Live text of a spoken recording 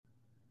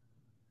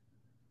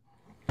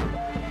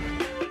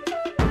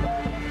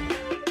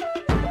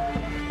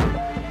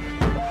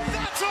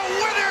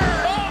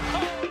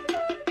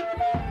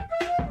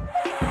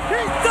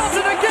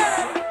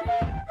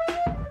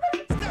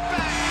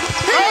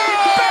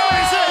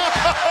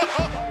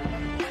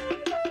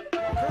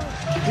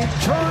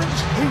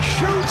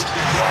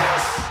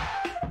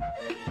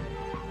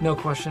No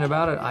question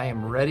about it. I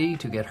am ready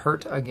to get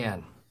hurt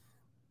again.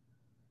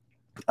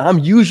 I'm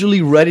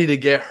usually ready to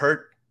get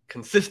hurt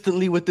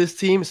consistently with this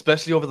team,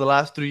 especially over the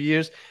last 3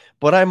 years.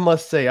 But I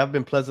must say, I've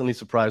been pleasantly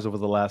surprised over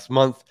the last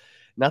month.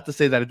 Not to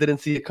say that I didn't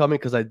see it coming,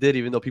 because I did,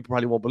 even though people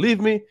probably won't believe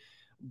me.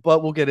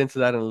 But we'll get into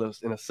that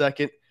in a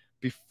second.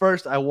 But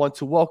first, I want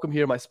to welcome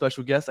here my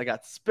special guest. I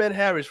got Spen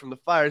Harris from the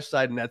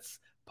Fireside Nets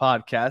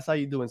Podcast. How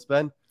you doing,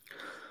 Spen?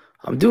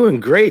 I'm doing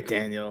great,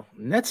 Daniel.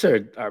 Nets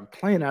are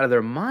playing out of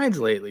their minds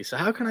lately, so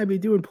how can I be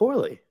doing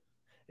poorly?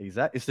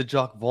 Exactly. It's the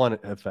Jock Vaughn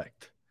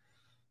effect.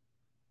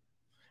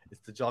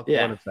 It's the Jock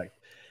Vaughn effect.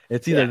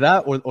 It's either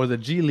that or the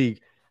G League,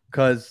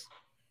 because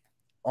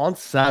on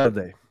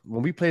Saturday,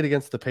 when we played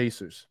against the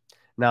Pacers,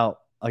 now,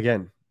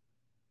 again,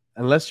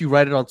 unless you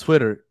write it on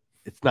Twitter,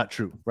 it's not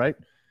true, right?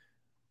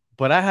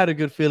 But I had a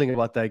good feeling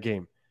about that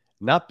game.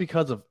 Not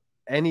because of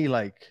any,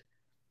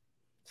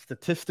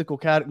 statistical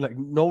category,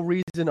 no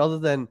reason other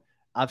than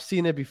I've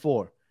seen it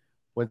before.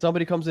 When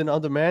somebody comes in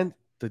undermanned,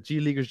 the G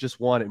Leaguers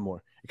just want it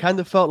more. It kind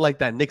of felt like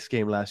that Knicks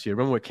game last year.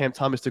 Remember when Cam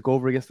Thomas took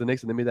over against the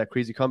Knicks and they made that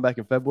crazy comeback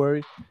in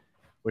February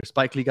where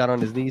Spike Lee got on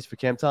his knees for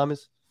Cam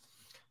Thomas?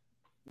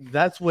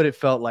 That's what it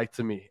felt like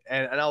to me.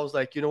 And I was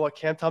like, you know what?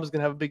 Cam Thomas is going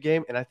to have a big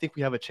game, and I think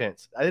we have a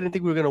chance. I didn't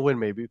think we were going to win,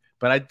 maybe,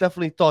 but I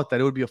definitely thought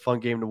that it would be a fun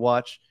game to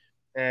watch.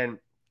 And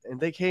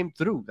they came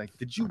through.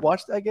 Did you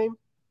watch that game?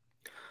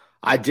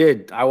 I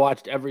did. I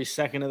watched every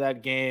second of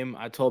that game.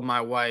 I told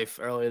my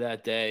wife earlier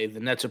that day, the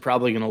Nets are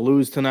probably going to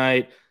lose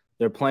tonight.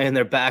 They're playing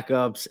their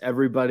backups.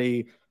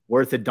 Everybody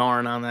worth a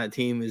darn on that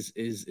team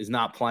is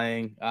not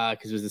playing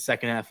because it was the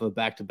second half of a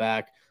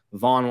back-to-back.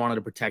 Vaughn wanted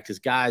to protect his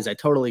guys. I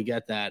totally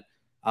get that.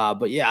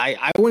 But yeah,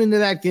 I went into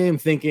that game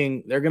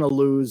thinking they're going to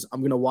lose.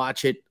 I'm going to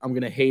watch it. I'm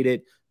going to hate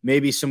it.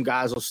 Maybe some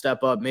guys will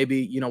step up.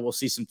 Maybe, we'll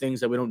see some things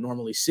that we don't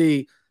normally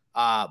see.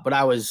 But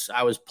I was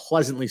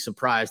pleasantly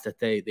surprised that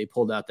they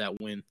pulled out that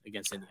win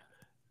against Indiana.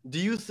 Do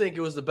you think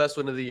it was the best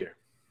win of the year?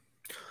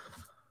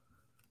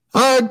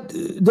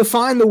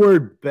 Define the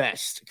word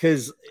best,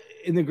 because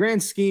in the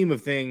grand scheme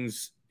of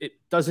things, it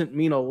doesn't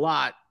mean a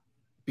lot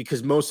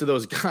because most of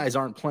those guys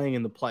aren't playing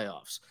in the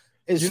playoffs.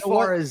 Go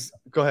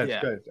ahead.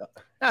 Yeah. Go ahead.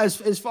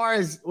 As far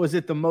as, was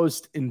it the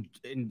most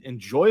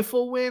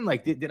enjoyable win?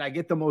 Did I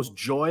get the most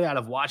joy out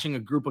of watching a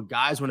group of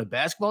guys win a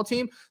basketball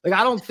team?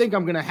 I don't think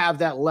I'm going to have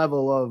that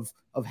level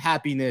of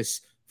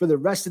happiness for the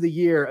rest of the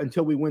year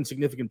until we win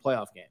significant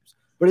playoff games.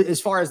 But as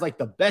far as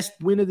the best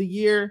win of the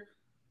year,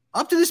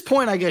 up to this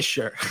point, I guess,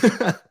 sure.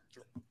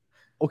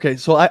 Okay,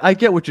 so I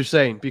get what you're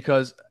saying,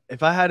 because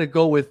if I had to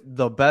go with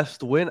the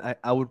best win,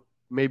 I would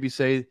maybe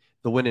say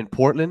the win in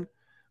Portland.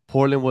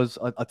 Portland was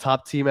a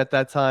top team at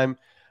that time.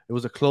 It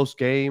was a close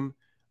game.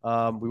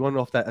 We won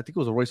off that. I think it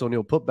was a Royce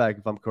O'Neal putback,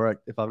 if I'm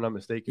correct, if I'm not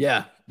mistaken.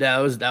 Yeah, that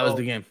was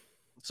the game.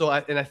 So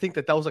I think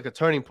that was a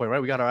turning point,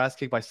 right? We got our ass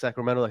kicked by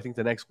Sacramento, I think,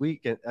 the next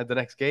week at the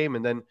next game,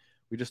 and then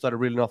we just started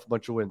reeling off a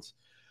bunch of wins.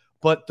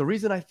 But the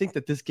reason I think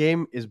that this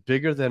game is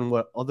bigger than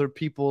what other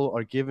people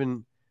are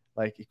given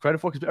credit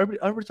for, because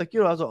everybody's like,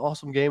 that was an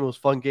awesome game, it was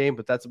a fun game,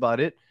 but that's about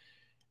it.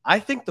 I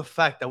think the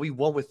fact that we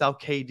won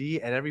without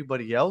KD and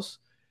everybody else,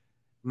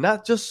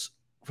 not just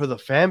for the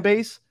fan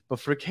base, but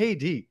for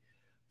KD.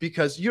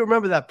 Because you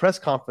remember that press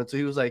conference, so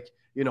he was like,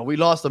 we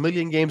lost 1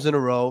 million games in a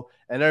row,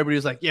 and everybody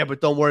was like, yeah,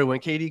 but don't worry, when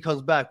KD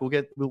comes back,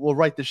 we'll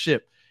right the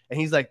ship. And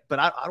he's like, but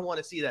I don't want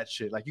to see that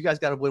shit. You guys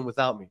got to win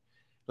without me.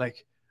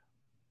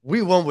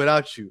 We won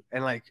without you,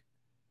 and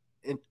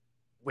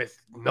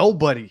with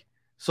nobody.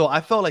 So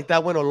I felt like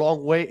that went a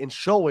long way in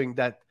showing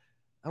that,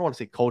 I don't want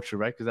to say culture,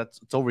 right? Because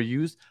it's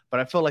overused, but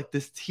I felt like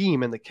this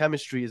team and the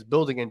chemistry is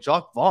building, and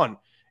Jock Vaughn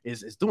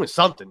is doing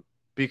something,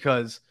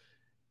 because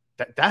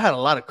that had a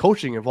lot of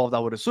coaching involved, I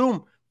would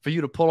assume, for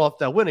you to pull off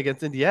that win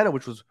against Indiana,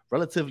 which was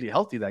relatively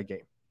healthy that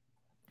game.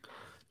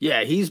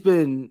 Yeah, he's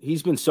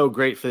been so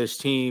great for this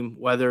team,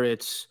 whether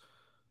it's,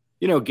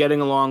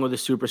 getting along with the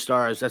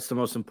superstars. That's the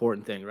most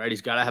important thing, right?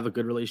 He's got to have a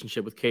good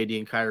relationship with KD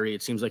and Kyrie.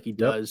 It seems like he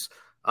does.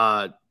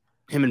 Him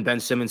and Ben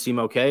Simmons seem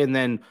okay. And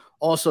then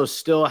also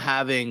still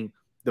having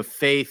the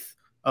faith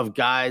of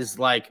guys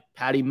like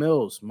Patty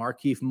Mills,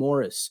 Markieff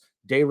Morris,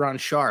 Day'Ron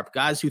Sharpe,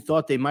 guys who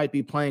thought they might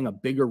be playing a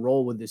bigger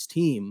role with this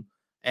team.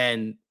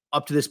 And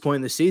up to this point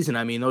in the season,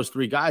 I mean, those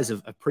three guys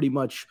have pretty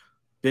much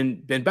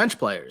been bench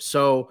players.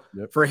 So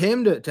for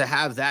him to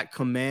have that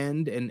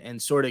command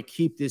and sort of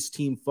keep this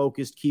team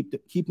focused,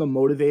 keep them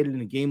motivated in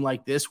a game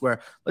like this,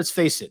 where, let's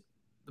face it,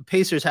 the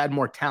Pacers had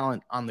more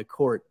talent on the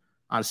court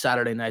on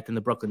Saturday night than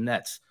the Brooklyn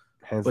Nets.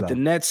 But the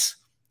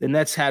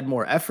Nets had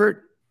more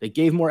effort. They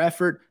gave more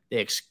effort.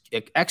 They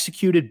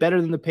executed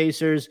better than the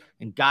Pacers,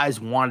 and guys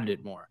wanted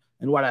it more.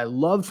 And what I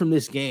loved from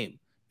this game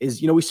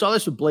is, we saw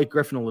this with Blake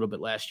Griffin a little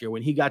bit last year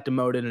when he got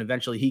demoted, and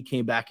eventually he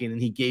came back in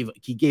and he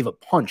gave a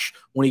punch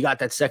when he got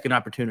that second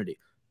opportunity.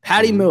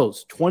 Patty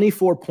Mills,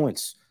 24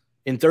 points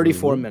in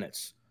 34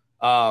 minutes.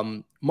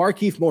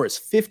 Markieff Morris,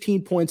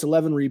 15 points,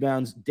 11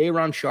 rebounds.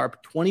 Day'Ron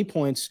Sharpe, 20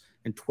 points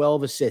and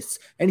 12 assists.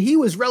 And he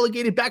was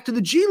relegated back to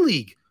the G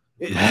League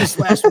this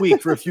last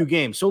week for a few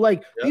games. So,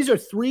 these are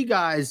three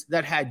guys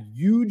that had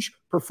huge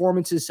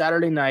performances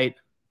Saturday night,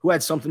 who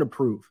had something to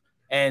prove.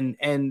 And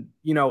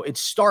it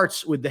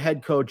starts with the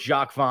head coach,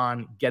 Jacques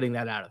Vaughn, getting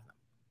that out of them.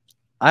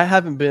 I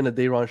haven't been a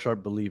Day'Ron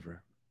Sharpe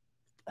believer.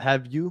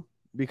 Have you?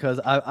 Because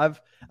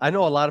I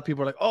know a lot of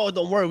people are like, oh,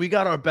 don't worry, we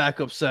got our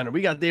backup center.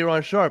 We got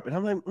Day'Ron Sharpe. And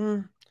I'm like,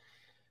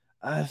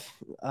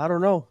 I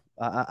don't know.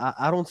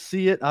 I don't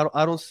see it.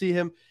 I don't see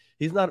him.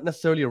 He's not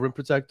necessarily a rim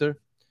protector.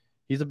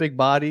 He's a big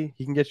body.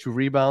 He can get you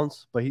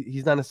rebounds, but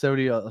he's not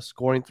necessarily a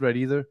scoring threat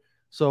either.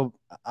 So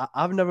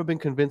I've never been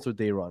convinced with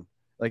Day'Ron.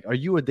 Like, are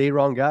you a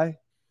Day'Ron guy?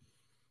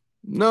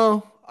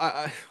 No.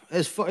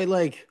 If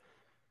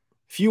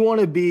you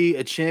want to be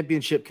a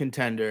championship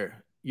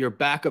contender, your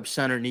backup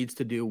center needs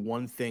to do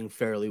one thing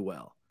fairly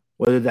well,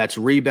 whether that's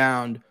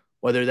rebound,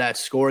 whether that's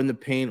score in the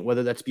paint,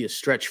 whether that's be a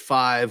stretch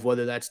five,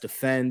 whether that's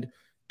defend.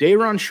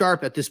 Day'Ron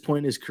Sharpe at this point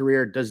in his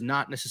career does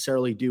not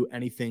necessarily do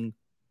anything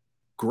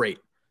great.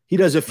 He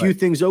does a few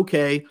things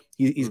okay.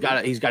 He's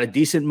got a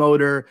decent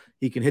motor.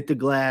 He can hit the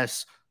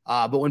glass.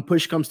 But when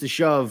push comes to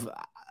shove,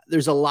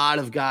 there's a lot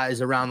of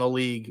guys around the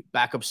league,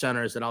 backup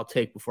centers, that I'll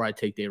take before I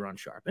take Day'Ron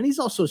Sharpe. And he's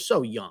also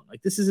so young.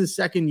 Like, this is his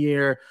second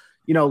year.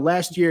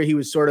 Last year he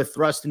was sort of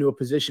thrust into a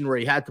position where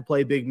he had to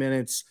play big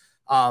minutes.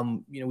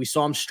 We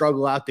saw him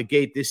struggle out the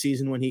gate this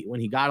season when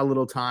he got a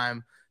little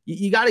time.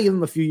 You got to give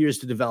him a few years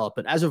to develop.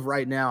 But as of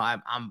right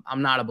now,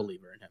 I'm not a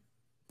believer in him.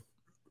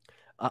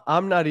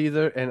 I'm not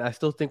either, and I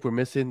still think we're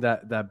missing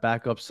that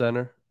backup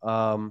center.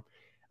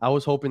 I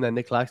was hoping that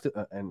Nick Claxton,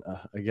 and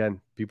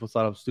again, people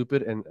thought I was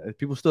stupid, and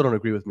people still don't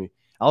agree with me.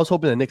 I was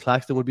hoping that Nick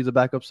Claxton would be the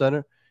backup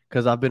center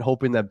because I've been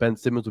hoping that Ben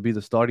Simmons would be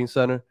the starting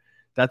center.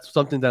 That's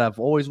something that I've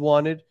always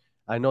wanted.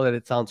 I know that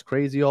it sounds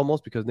crazy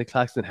almost because Nick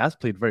Claxton has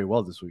played very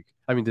well this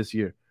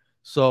year.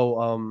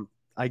 So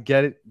I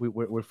get it.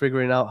 We're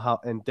figuring out how,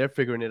 and they're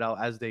figuring it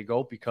out as they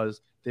go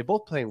because they're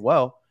both playing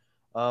well.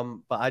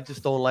 But I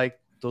just don't like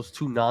those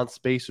two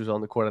non-spacers on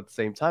the court at the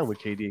same time with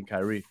KD and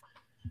Kyrie.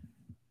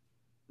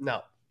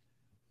 Now,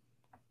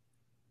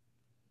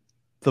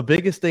 the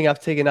biggest thing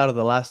I've taken out of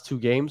the last two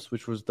games,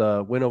 which was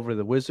the win over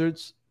the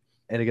Wizards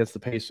and against the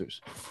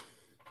Pacers,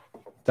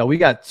 that we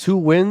got 2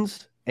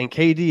 wins, and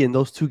KD in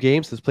those 2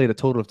 games has played a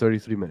total of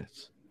 33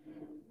 minutes.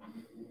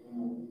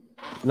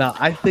 Now,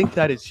 I think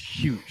that is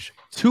huge.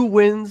 2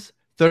 wins,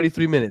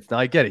 33 minutes. Now,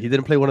 I get it. He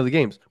didn't play one of the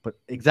games, but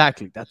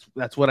exactly.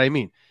 That's what I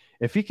mean.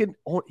 If he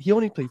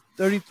only played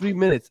 33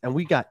 minutes, and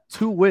we got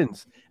 2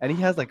 wins, and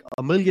he has like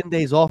a million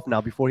days off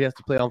now before he has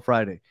to play on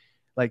Friday.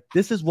 Like,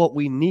 this is what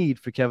we need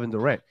for Kevin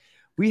Durant.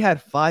 We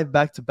had 5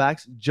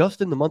 back-to-backs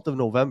just in the month of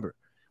November.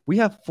 We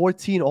have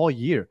 14 all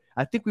year.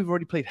 I think we've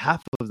already played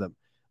half of them.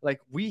 Like,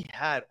 we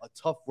had a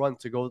tough run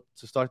to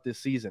start this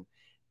season.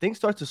 Things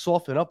start to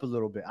soften up a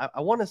little bit.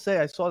 I want to say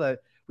I saw that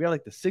we had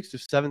like the 6th or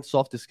 7th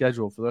softest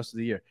schedule for the rest of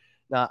the year.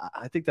 Now,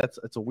 I think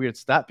it's a weird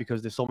stat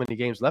because there's so many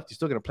games left. You're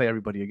still going to play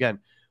everybody again.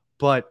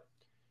 But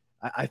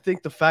I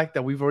think the fact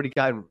that we've already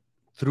gotten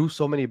through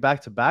so many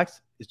back-to-backs,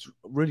 it's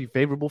really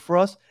favorable for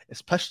us,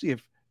 especially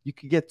if you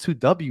could get 2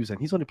 W's and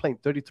he's only playing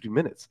 33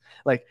 minutes.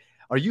 Like,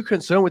 are you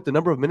concerned with the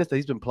number of minutes that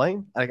he's been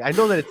playing? Like, I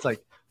know that it's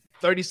like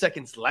 30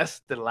 seconds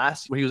less than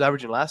what he was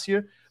averaging last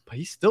year, but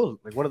he's still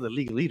like one of the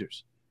league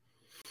leaders.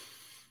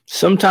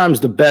 Sometimes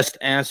the best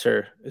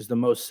answer is the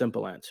most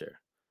simple answer.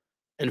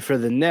 And for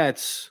the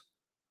Nets,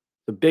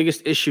 the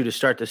biggest issue to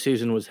start the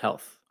season was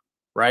health,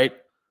 right?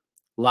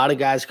 A lot of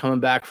guys coming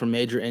back from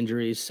major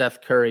injuries: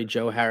 Seth Curry,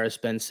 Joe Harris,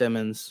 Ben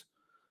Simmons.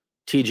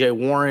 TJ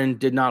Warren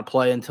did not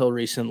play until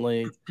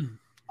recently.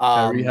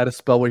 Kyrie had a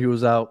spell where he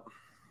was out.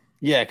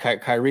 Yeah,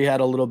 Kyrie had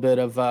a little bit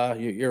of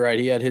you're right.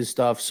 He had his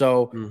stuff.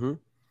 So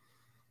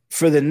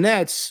for the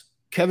Nets,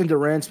 Kevin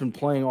Durant's been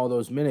playing all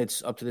those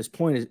minutes up to this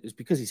point is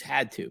because he's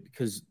had to,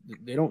 because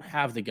they don't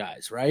have the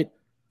guys, right?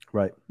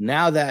 Right.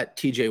 Now that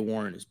TJ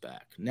Warren is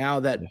back, now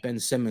that Ben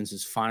Simmons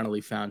has finally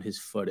found his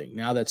footing,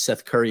 now that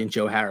Seth Curry and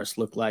Joe Harris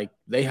look like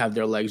they have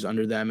their legs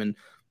under them and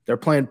they're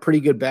playing pretty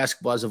good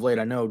basketball as of late.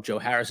 I know Joe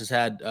Harris has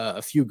had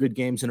a few good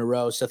games in a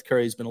row. Seth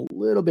Curry has been a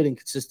little bit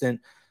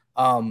inconsistent.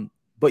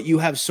 But you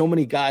have so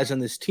many guys on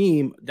this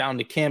team down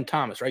to Cam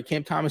Thomas, right?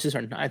 Cam Thomas is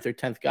our 9th or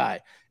 10th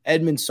guy.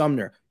 Edmund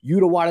Sumner.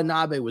 Yuta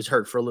Watanabe was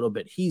hurt for a little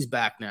bit. He's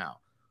back now.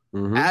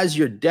 As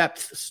your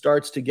depth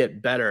starts to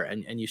get better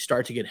and you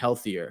start to get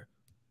healthier,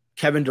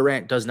 Kevin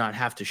Durant does not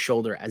have to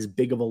shoulder as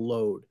big of a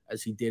load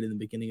as he did in the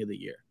beginning of the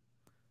year.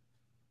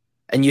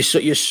 And you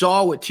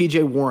saw what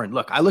TJ Warren.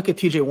 Look, I look at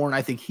TJ Warren.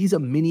 I think he's a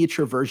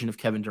miniature version of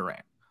Kevin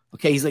Durant.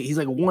 Okay, he's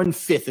like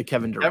 1/5 of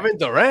Kevin Durant. Kevin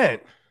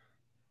Durant.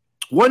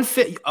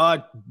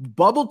 1/5.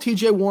 Bubble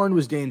TJ Warren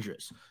was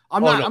dangerous.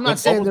 I'm not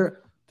saying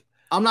they're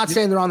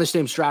on the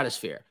same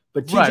stratosphere,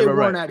 but TJ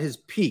Warren at his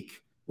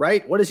peak,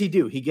 right? What does he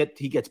do? He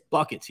gets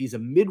buckets. He's a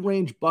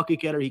mid-range bucket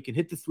getter. He can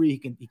hit the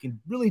three. He can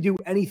really do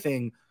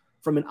anything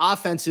from an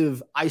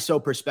offensive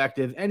ISO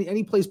perspective, and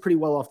he plays pretty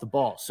well off the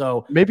ball.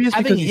 So maybe it's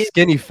because he's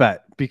skinny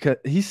fat. Because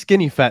he's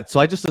skinny fat, so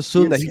I just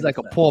assume that he's like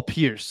a Paul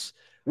Pierce.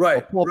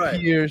 Right, Paul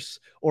Pierce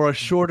or a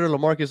shorter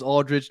LaMarcus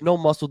Aldridge, no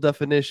muscle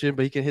definition,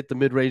 but he can hit the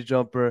mid-range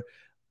jumper.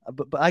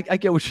 But I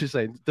get what you're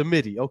saying. The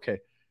midi, okay.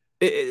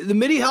 The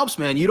midi helps,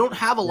 man. You don't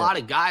have a lot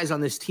of guys on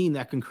this team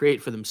that can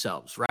create for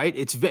themselves, right?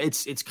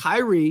 It's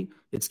Kyrie,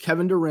 it's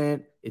Kevin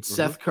Durant, it's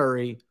Seth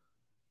Curry,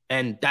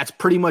 and that's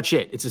pretty much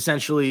it. It's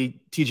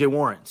essentially TJ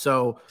Warren.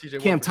 So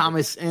Cam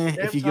Thomas,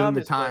 if you give him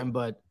the time,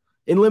 but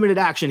in limited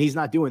action, he's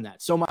not doing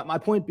that. So my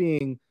point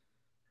being,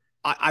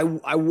 I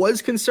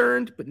was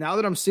concerned, but now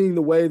that I'm seeing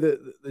the way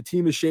that the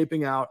team is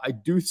shaping out, I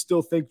do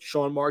still think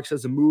Sean Marks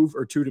has a move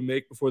or two to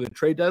make before the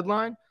trade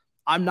deadline.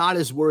 I'm not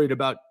as worried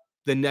about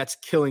the Nets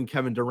killing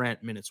Kevin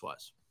Durant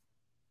minutes-wise.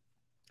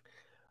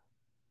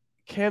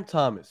 Cam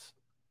Thomas.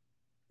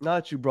 Now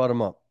that you brought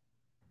him up.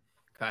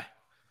 Okay.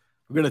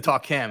 We're going to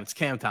talk Cam. It's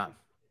Cam time.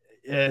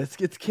 Yeah,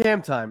 it's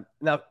Cam time.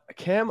 Now,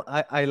 Cam,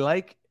 I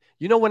like –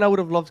 you know when I would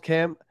have loved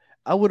Cam?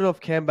 I would have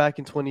loved Cam back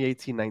in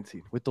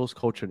 2018-19 with those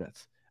culture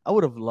nets. I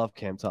would have loved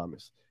Cam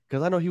Thomas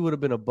because I know he would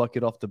have been a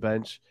bucket off the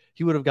bench.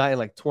 He would have gotten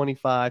like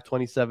 25,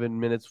 27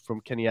 minutes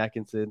from Kenny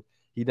Atkinson.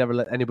 He never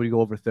let anybody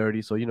go over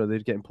 30, so, they're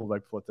getting pulled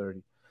right before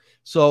 30.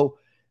 So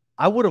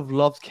I would have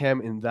loved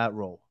Cam in that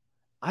role.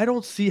 I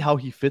don't see how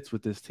he fits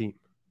with this team.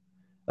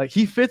 Like,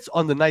 he fits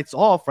on the nights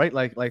off, right?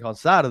 Like on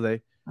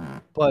Saturday.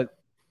 But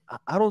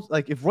I don't –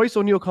 like, if Royce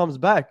O'Neal comes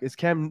back, is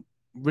Cam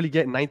really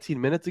getting 19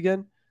 minutes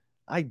again?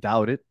 I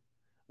doubt it.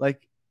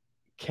 Like,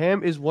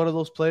 Cam is one of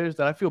those players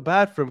that I feel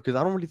bad for him because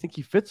I don't really think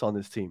he fits on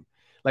this team.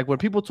 Like, when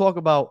people talk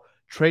about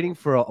trading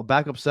for a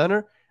backup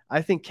center,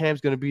 I think Cam's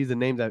going to be the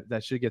name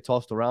that should get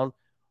tossed around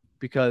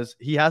because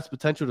he has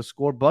potential to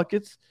score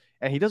buckets,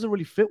 and he doesn't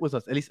really fit with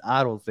us. At least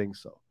I don't think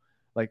so.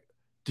 Like,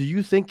 do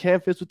you think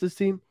Cam fits with this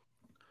team?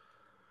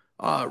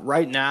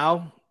 Right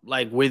now,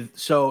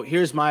 so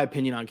here's my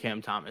opinion on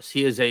Cam Thomas.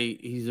 He's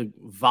a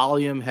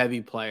volume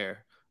heavy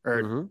player,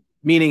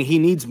 meaning he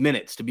needs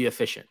minutes to be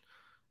efficient.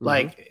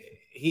 Like,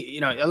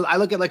 I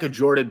look at like a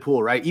Jordan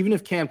Poole, right? Even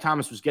if Cam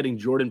Thomas was getting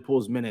Jordan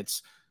Poole's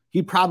minutes,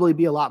 he'd probably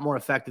be a lot more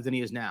effective than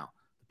he is now.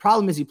 The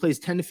problem is he plays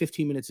 10 to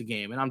 15 minutes a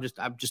game, and I'm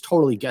just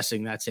totally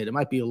guessing that's it. It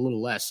might be a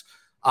little less.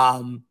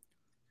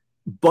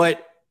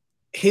 But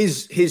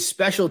his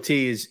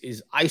specialty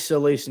is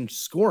isolation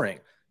scoring.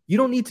 You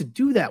don't need to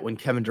do that when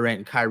Kevin Durant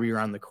and Kyrie are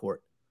on the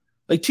court.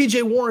 Like,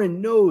 TJ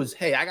Warren knows,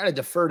 hey, I got to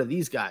defer to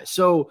these guys.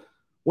 So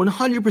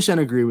 100%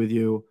 agree with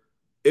you.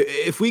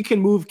 If we can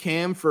move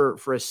Cam for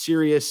a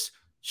serious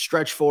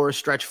stretch 4,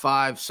 stretch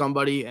 5,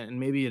 somebody, and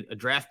maybe a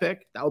draft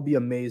pick, that would be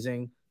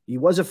amazing. He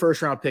was a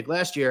first-round pick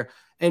last year.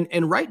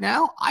 And right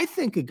now, I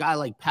think a guy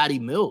like Patty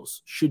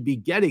Mills should be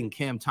getting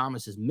Cam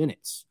Thomas's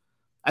minutes.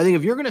 I think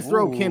if you're going to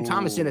throw Cam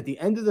Thomas in at the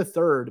end of the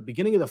third,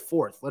 beginning of the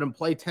fourth, let him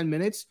play 10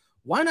 minutes,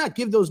 why not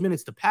give those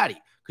minutes to Patty?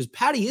 Because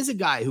Patty is a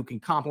guy who can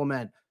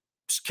complement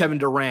Kevin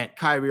Durant,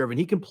 Kyrie Irving.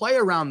 He can play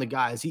around the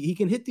guys. He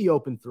can hit the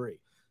open three.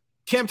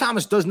 Cam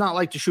Thomas does not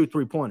like to shoot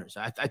three-pointers.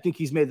 I think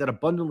he's made that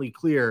abundantly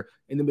clear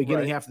in the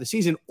beginning half of the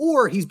season,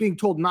 or he's being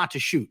told not to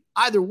shoot.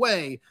 Either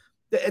way,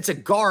 it's a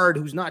guard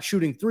who's not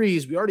shooting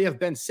threes. We already have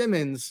Ben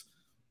Simmons,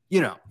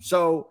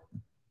 So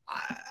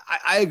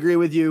I agree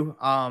with you.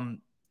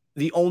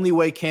 The only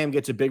way Cam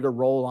gets a bigger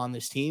role on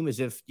this team is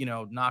if,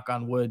 knock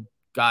on wood,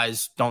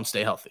 guys don't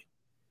stay healthy.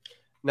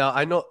 Now,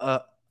 I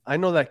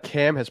know that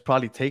Cam has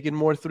probably taken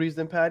more threes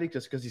than Patty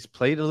just because he's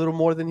played a little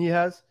more than he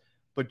has.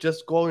 But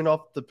just going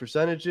off the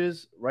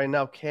percentages, right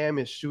now Cam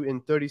is shooting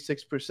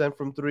 36%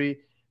 from three,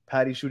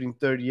 Patty shooting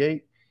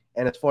 38%.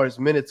 And as far as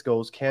minutes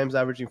goes, Cam's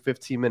averaging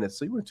 15 minutes.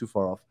 So you weren't too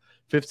far off.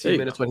 15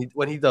 minutes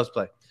when he does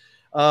play.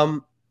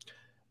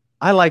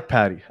 I like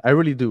Patty. I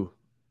really do.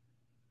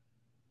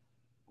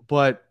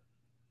 But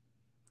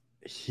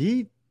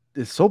he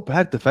is so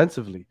bad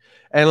defensively.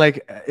 And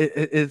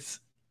it's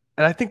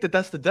and I think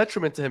that's the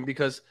detriment to him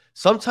because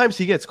sometimes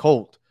he gets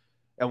cold.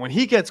 And when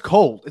he gets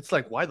cold, it's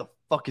like, why the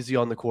fuck is he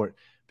on the court?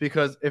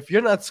 Because if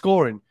you're not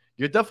scoring,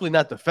 you're definitely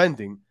not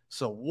defending.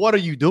 So what are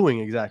you doing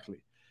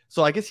exactly?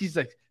 So I guess he's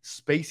like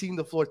spacing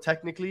the floor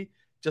technically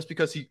just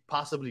because he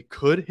possibly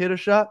could hit a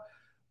shot.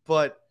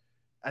 But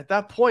at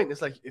that point,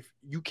 it's like if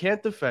you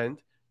can't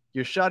defend,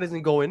 your shot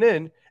isn't going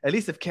in. At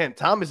least if Cam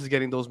Thomas is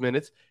getting those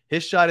minutes,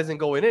 his shot isn't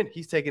going in.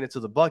 He's taking it to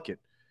the bucket,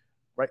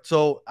 right?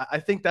 So I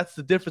think that's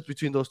the difference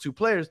between those two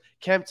players.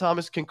 Cam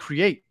Thomas can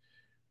create,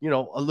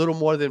 a little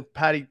more than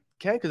Patty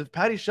can because if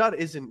Patty's shot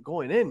isn't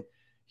going in,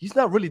 he's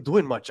not really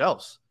doing much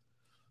else.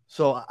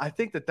 So I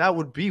think that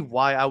would be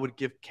why I would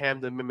give Cam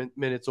the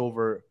minutes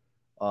over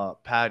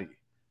Patty.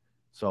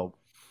 So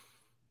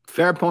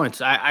fair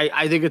points.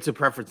 I think it's a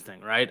preference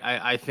thing, right?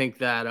 I think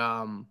that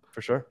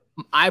for sure.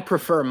 I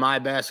prefer my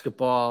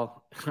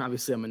basketball.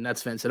 Obviously, I'm a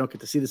Nets fan, so I don't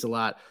get to see this a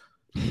lot.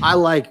 I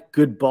like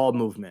good ball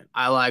movement.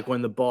 I like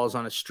when the ball's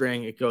on a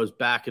string, it goes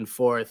back and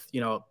forth,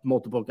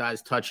 multiple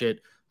guys touch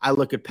it. I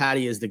look at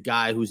Patty as the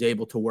guy who's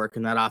able to work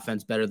in that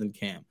offense better than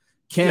Cam.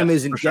 Cam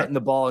isn't getting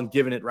the ball and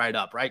giving it right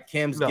up, right?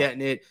 Cam's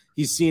getting it.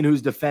 He's seeing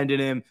who's defending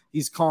him.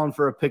 He's calling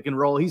for a pick and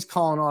roll. He's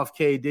calling off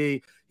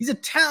KD. He's a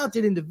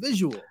talented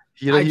individual.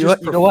 You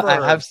know what?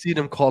 I have seen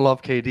him call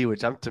off KD,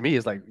 which to me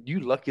is like,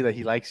 you lucky that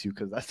he likes you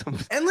because that's.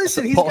 And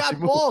listen, he's got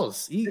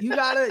balls. You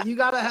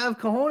gotta have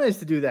cojones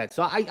to do that.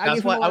 So I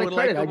give him a lot of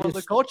credit. Like him on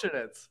the culture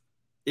nets.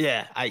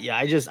 Yeah,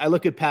 I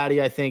look at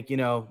Patty. I think,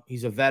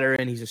 he's a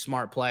veteran. He's a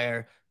smart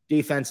player.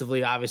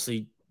 Defensively,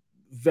 obviously,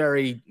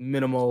 very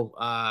minimal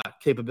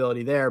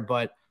capability there,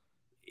 but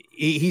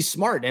he's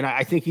smart, and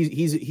I think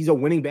he's a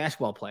winning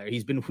basketball player.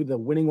 He's been with the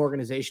winning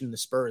organization in the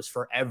Spurs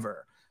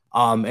forever,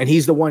 and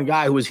he's the one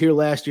guy who was here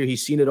last year.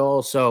 He's seen it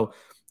all, so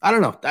I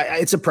don't know.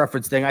 It's a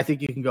preference thing. I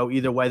think you can go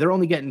either way. They're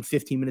only getting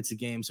 15 minutes a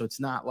game, so it's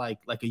not like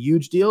a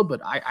huge deal. But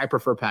I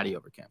prefer Patty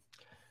over Cam.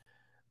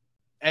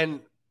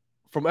 And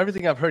from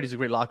everything I've heard, he's a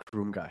great locker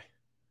room guy,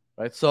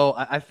 right? So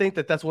I think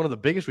that's one of the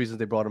biggest reasons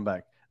they brought him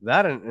back.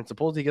 That and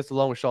supposedly he gets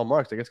along with Sean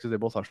Marks, I guess, because they're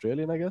both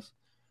Australian, I guess.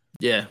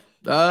 Yeah.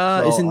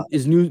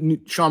 Is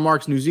Sean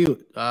Marks New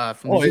Zealand? From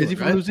New Zealand, is he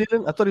from New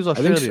Zealand? I thought he was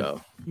Australian. I think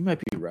so. You might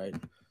be right.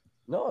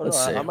 No,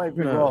 I might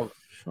be wrong.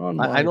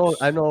 I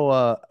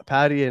know.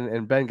 Patty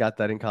and Ben got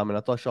that in common. I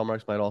thought Sean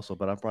Marks might also,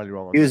 but I'm probably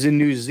wrong. He is a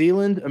New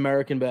Zealand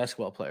American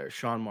basketball player,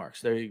 Sean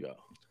Marks. There you go.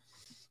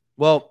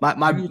 Well,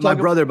 my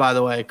brother, by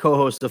the way,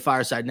 co-host of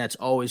Fireside Nets,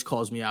 always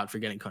calls me out for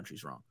getting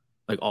countries wrong.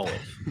 Like always.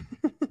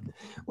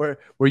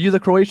 Were you the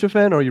Croatia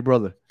fan or your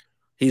brother?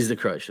 He's the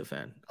Croatia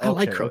fan. I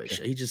like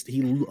Croatia. Okay.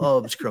 He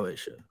loves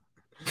Croatia.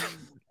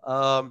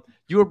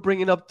 You were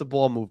bringing up the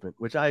ball movement,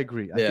 which I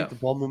agree. I think the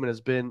ball movement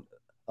has been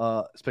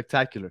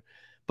spectacular.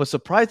 But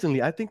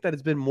surprisingly, I think that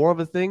it's been more of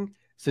a thing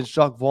since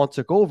Jacques Vaughn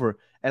took over.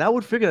 And I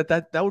would figure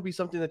that would be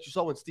something that you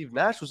saw when Steve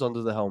Nash was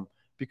under the helm,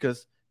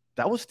 because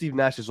that was Steve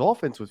Nash's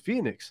offense with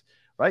Phoenix,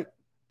 right?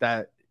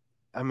 I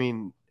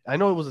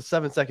know it was a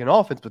 7-second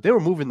offense, but they were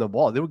moving the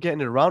ball. They were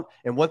getting it around.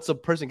 And once a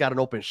person got an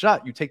open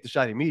shot, you take the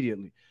shot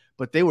immediately.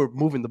 But they were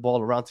moving the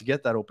ball around to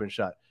get that open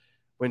shot.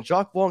 When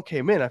Jacques Vaughn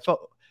came in, I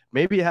felt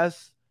maybe it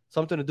has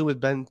something to do with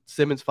Ben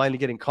Simmons finally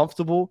getting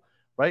comfortable,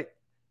 right?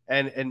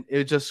 And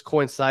it just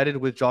coincided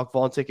with Jacques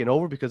Vaughn taking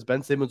over because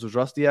Ben Simmons was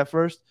rusty at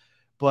first.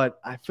 But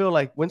I feel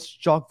like once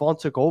Jacques Vaughn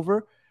took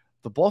over,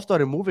 the ball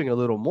started moving a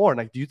little more.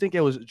 Like, do you think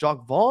it was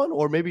Jacques Vaughn,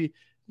 or maybe,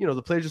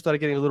 the players just started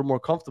getting a little more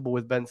comfortable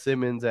with Ben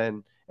Simmons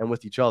and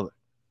with each other?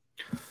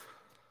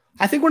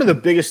 I think one of the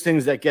biggest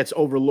things that gets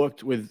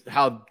overlooked with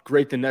how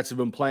great the Nets have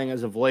been playing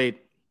as of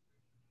late,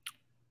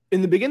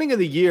 in the beginning of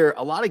the year,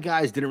 a lot of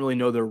guys didn't really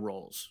know their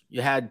roles.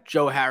 You had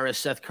Joe Harris,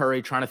 Seth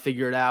Curry trying to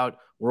figure it out.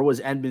 Where was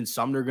Edmund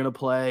Sumner going to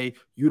play?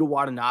 Yuta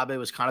Watanabe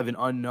was kind of an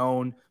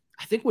unknown.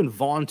 I think when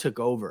Vaughn took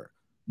over,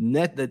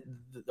 the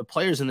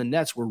players in the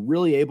Nets were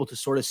really able to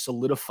sort of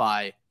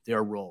solidify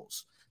their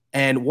roles.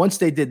 And once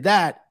they did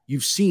that,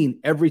 you've seen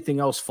everything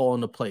else fall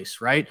into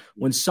place, right?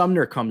 When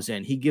Sumner comes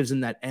in, he gives him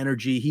that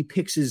energy. He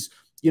picks his,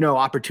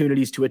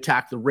 opportunities to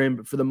attack the rim,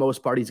 but for the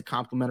most part, he's a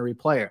complimentary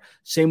player.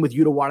 Same with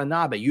Yuta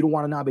Watanabe. Yuta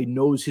Watanabe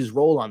knows his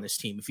role on this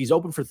team. If he's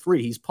open for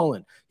three, he's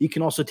pulling. He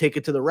can also take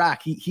it to the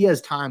rack. He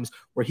has times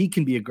where he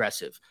can be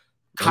aggressive.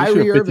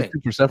 Kyrie Irving.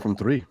 52% from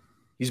three.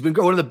 He's been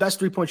one of the best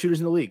three-point shooters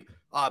in the league.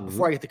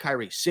 Before I get to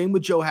Kyrie, same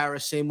with Joe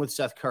Harris, same with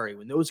Seth Curry.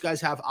 When those guys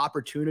have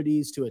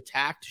opportunities to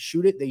attack, to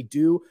shoot it, they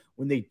do.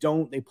 When they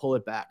don't, they pull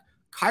it back.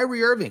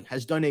 Kyrie Irving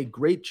has done a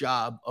great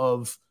job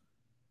of,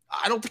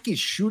 I don't think he's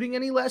shooting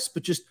any less,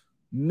 but just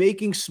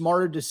making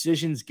smarter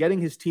decisions, getting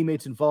his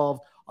teammates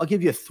involved. I'll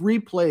give you 3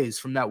 plays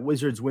from that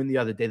Wizards win the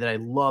other day that I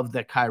loved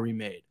that Kyrie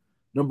made.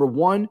 Number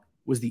 1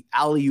 was the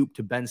alley-oop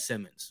to Ben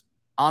Simmons.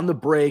 On the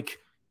break,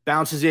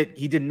 bounces it.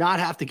 He did not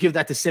have to give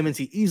that to Simmons.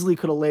 He easily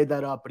could have laid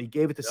that up, but he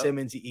gave it to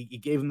Simmons. He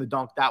gave him the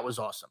dunk. That was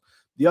awesome.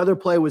 The other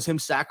play was him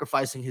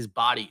sacrificing his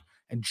body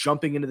and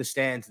jumping into the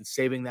stands and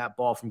saving that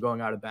ball from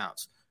going out of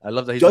bounds. I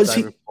love that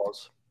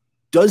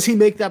does he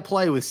make that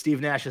play with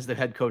Steve Nash as the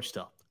head coach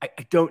still?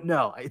 I don't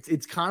know.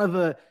 It's kind of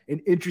an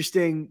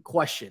interesting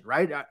question,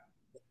 right?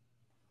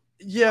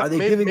 Yeah,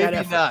 maybe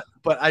not.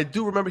 But I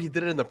do remember he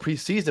did it in the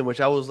preseason,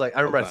 which I was like,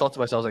 I thought to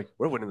myself, I was like,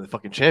 we're winning the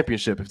fucking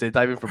championship if they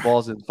dive in for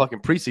balls in fucking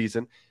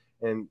preseason.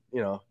 And,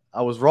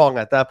 I was wrong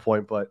at that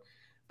point. But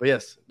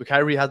yes, but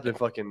Kyrie has been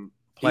fucking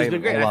playing.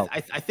 He's been great.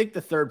 I think the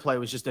third play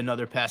was just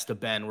another pass to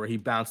Ben where he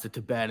bounced it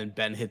to Ben and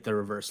Ben hit the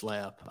reverse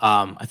layup.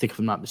 I think if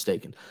I'm not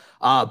mistaken.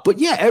 But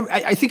yeah,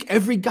 I think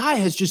every guy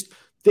has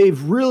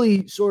they've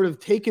really sort of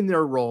taken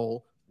their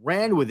role,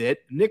 ran with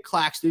it. Nick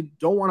Claxton,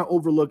 don't want to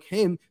overlook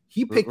him.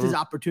 He picked his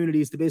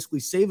opportunities to basically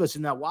save us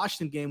in that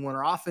Washington game when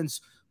our offense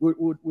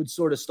would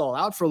sort of stall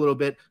out for a little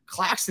bit.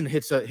 Claxton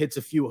hits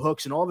a few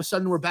hooks, and all of a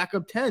sudden we're back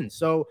up 10.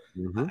 So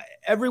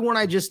everyone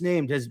I just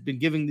named has been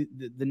giving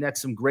the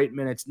Nets some great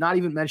minutes, not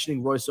even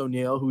mentioning Royce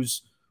O'Neal,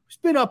 who's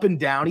been up and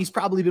down. He's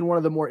probably been one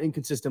of the more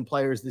inconsistent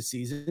players this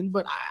season,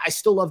 but I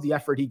still love the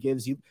effort he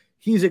gives.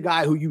 He's a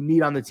guy who you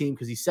need on the team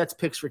because he sets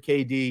picks for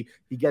KD.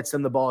 He gets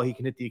them the ball. He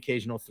can hit the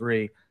occasional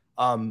three.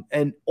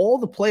 And all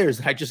the players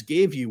that I just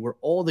gave you were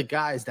all the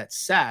guys that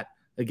sat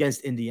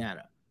against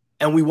Indiana,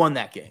 and we won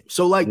that game.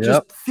 So,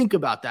 just think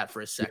about that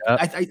for a second.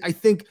 I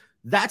think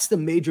that's the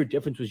major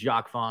difference with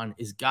Jacques Vaughn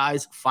is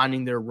guys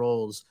finding their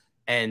roles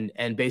and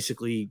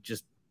basically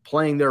just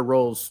playing their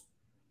roles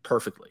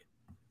perfectly.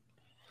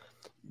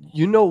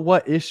 You know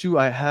what issue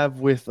I have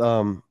with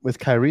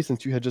Kyrie,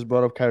 since you had just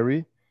brought up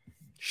Kyrie?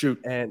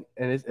 Shoot. And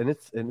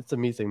it's a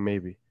me thing,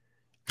 maybe.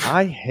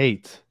 I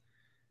hate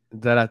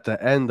that at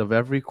the end of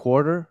every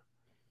quarter,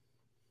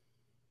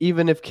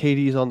 even if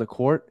KD is on the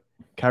court,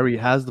 Kyrie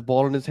has the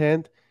ball in his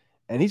hand,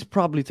 and he's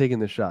probably taking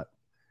the shot.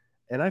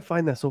 And I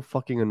find that so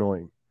fucking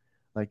annoying.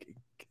 Like,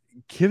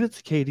 give it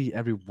to KD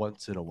every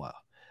once in a while.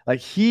 Like,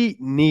 he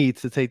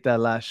needs to take that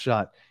last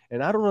shot.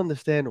 And I don't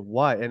understand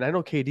why. And I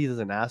know KD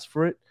doesn't ask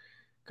for it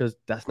because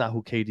that's not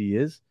who KD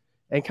is.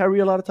 And Kyrie,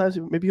 a lot of times,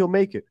 maybe he'll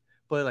make it.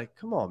 But, like,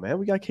 come on, man.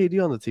 We got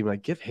KD on the team.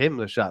 Like, give him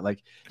the shot.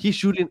 Like, he's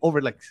shooting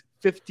over, like,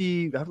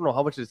 50, I don't know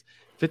how much is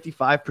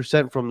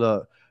 55% from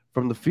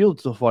the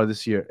field so far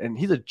this year. And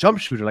he's a jump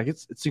shooter. Like,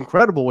 it's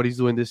incredible what he's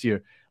doing this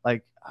year.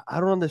 Like, I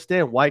don't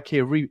understand why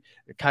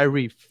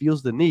Kyrie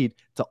feels the need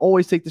to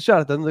always take the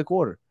shot at the end of the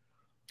quarter.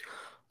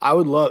 I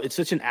would love – it's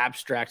such an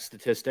abstract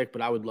statistic,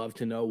 but I would love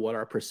to know what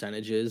our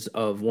percentage is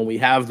of when we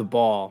have the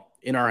ball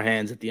in our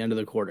hands at the end of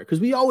the quarter. Because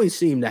we always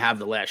seem to have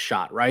the last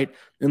shot, right?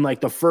 In, like,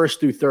 the first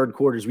through third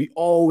quarters, we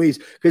always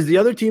 – because the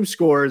other team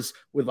scores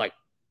with, like,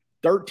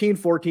 13,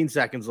 14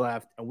 seconds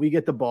left, and we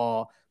get the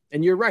ball.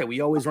 And you're right. We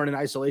always run an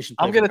isolation.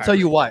 I'm going to tell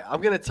you why. I'm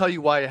going to tell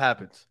you why it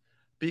happens.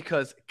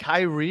 Because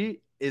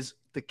Kyrie is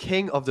the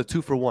king of the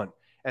 2-for-1.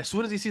 As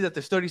soon as he sees that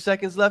there's 30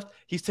 seconds left,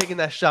 he's taking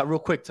that shot real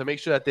quick to make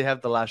sure that they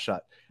have the last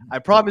shot. I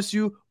promise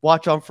you,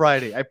 watch on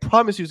Friday. I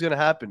promise you it's going to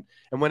happen.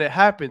 And when it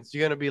happens,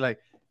 you're going to be like,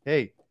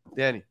 hey,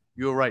 Danny,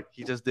 you were right.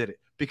 He just did it.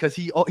 Because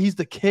he's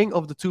the king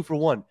of the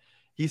 2-for-1.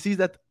 He sees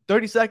that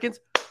 30 seconds,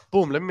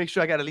 boom, let me make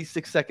sure I got at least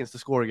 6 seconds to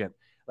score again.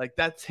 Like,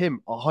 that's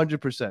him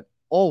 100%,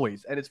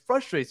 always. And it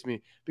frustrates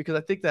me because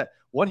I think that,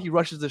 one, he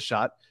rushes the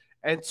shot,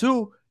 and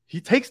two, he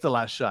takes the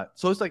last shot.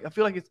 So it's like, I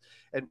feel like it's,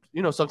 and,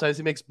 you know, sometimes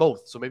he makes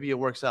both. So maybe it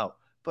works out.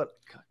 But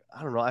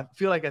I don't know. I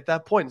feel like at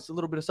that point, it's a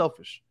little bit of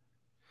selfish.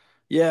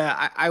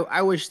 Yeah,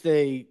 I wish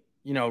they,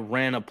 you know,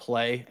 ran a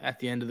play at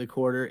the end of the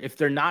quarter. If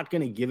they're not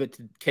going to give it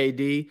to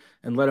KD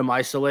and let him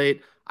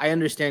isolate, I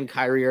understand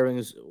Kyrie Irving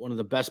is one of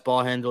the best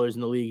ball handlers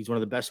in the league. He's one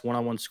of the best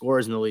one-on-one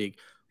scorers in the league.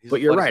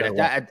 But you're right.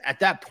 At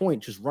that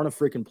point, just run a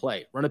freaking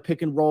play. Run a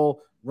pick and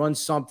roll. Run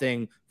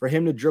something for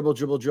him to dribble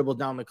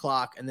down the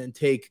clock and then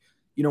take,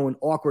 you know, an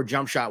awkward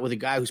jump shot with a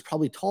guy who's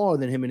probably taller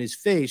than him in his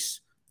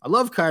face. I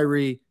love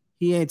Kyrie.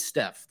 He ain't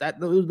Steph.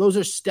 Those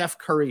are Steph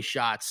Curry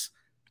shots.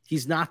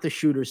 He's not the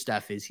shooter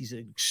Steph is. He's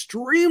an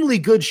extremely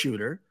good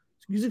shooter.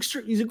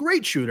 He's a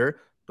great shooter,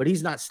 but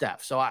he's not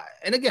Steph. So,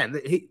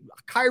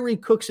 Kyrie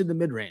cooks in the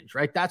mid-range,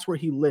 right? That's where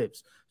he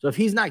lives. So if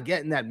he's not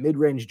getting that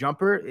mid-range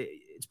jumper,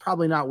 it's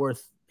probably not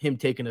worth him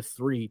taking a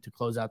three to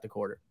close out the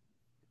quarter.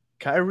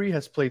 Kyrie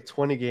has played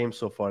 20 games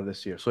so far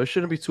this year, so it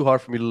shouldn't be too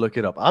hard for me to look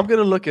it up. I'm going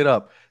to look it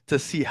up to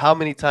see how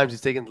many times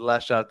he's taken the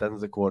last shot at the end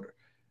of the quarter.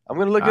 I'm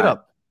going to look it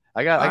up.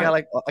 I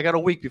got a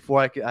week before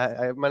I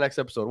have my next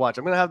episode. Watch,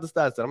 I'm gonna have the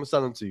stats. I'm gonna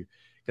send them to you.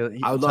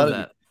 I would love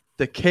that.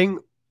 The king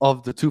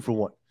of the 2-for-1.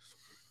 All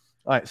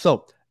right,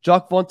 so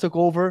Jacques Vaughn took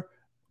over.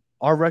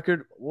 Our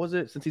record, what was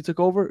it since he took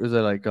over? Is it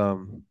like I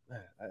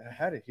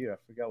had it here. I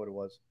forgot what it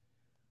was,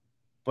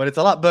 but it's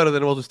a lot better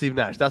than it was with Steve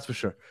Nash. That's for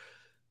sure.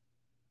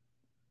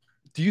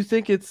 Do you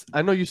think it's?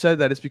 I know you said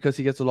that it's because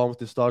he gets along with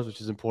the stars,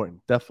 which is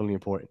important, definitely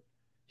important.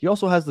 He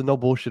also has the no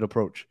bullshit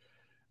approach.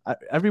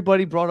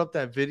 Everybody brought up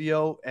that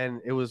video,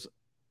 and it was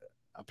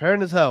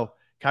apparent as hell.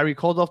 Kyrie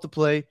called off the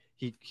play.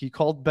 He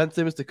called Ben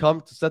Simmons to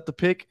come to set the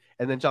pick,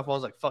 and then Jacques Vaughn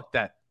was like, fuck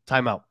that,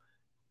 timeout.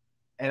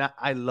 And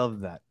I love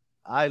that.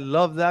 I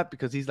love that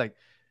because he's like,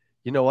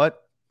 you know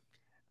what?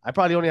 I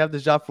probably only have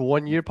this job for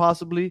 1 year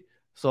possibly,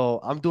 so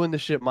I'm doing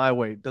this shit my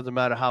way. Doesn't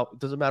matter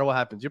what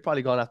happens. You're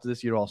probably gone after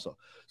this year also.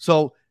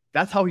 So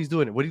that's how he's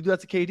doing it. Would he do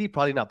that to KD?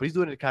 Probably not, but he's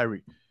doing it to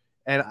Kyrie.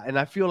 And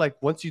I feel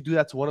like once you do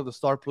that to one of the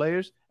star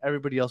players,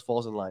 everybody else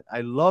falls in line.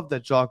 I love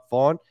that Jacques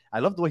Vaughn.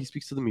 I love the way he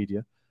speaks to the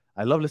media.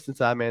 I love listening to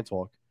that man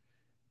talk.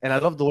 And I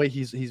love the way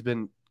he's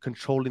been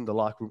controlling the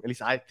locker room. At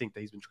least I think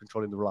that he's been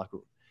controlling the locker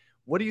room.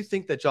 What do you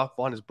think that Jacques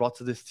Vaughn has brought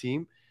to this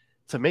team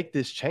to make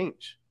this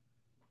change?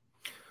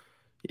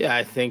 Yeah,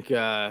 I think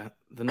the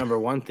number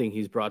one thing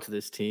he's brought to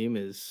this team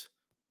is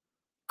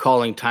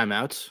calling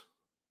timeouts.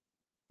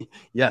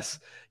 Yes.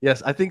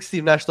 I think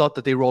Steve Nash thought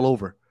that they roll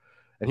over.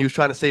 And he was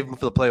trying to save him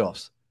for the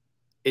playoffs.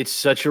 It's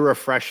such a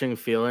refreshing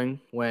feeling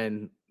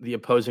when the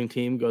opposing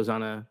team goes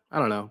on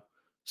a,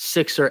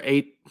 6 or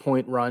 8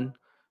 point run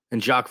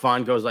and Jacques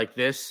Vaughn goes like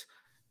this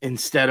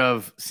instead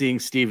of seeing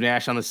Steve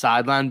Nash on the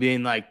sideline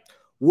being like,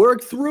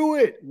 work through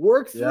it.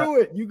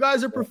 You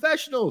guys are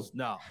professionals.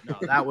 No,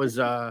 that was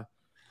that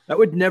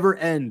would never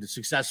end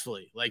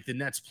successfully. Like the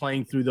Nets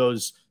playing through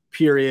those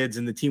periods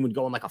and the team would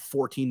go on like a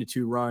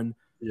 14-2 run.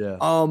 Yeah.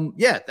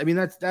 I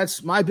mean,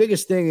 that's my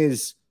biggest thing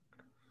is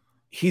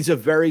he's a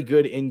very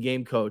good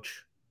in-game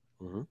coach.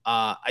 Mm-hmm.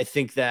 I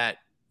think that,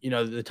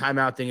 the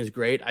timeout thing is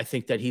great. I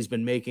think that he's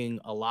been making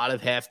a lot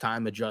of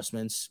halftime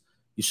adjustments.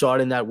 You saw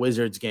it in that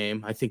Wizards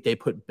game. I think they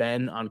put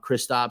Ben on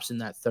Kristaps in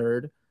that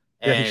third.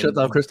 Yeah, he shut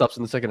down Kristaps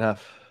in the second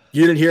half.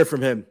 You didn't hear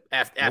from him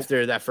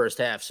after that first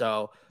half.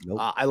 So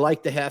I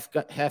like the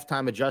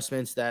halftime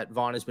adjustments that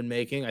Vaughn has been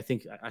making. I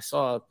think I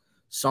saw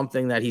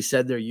something that he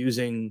said they're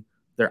using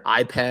their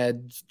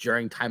iPads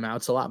during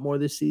timeouts a lot more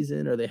this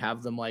season, or they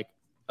have them like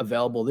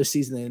available this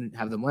season. They didn't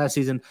have them last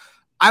season.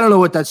 I don't know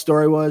what that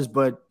story was,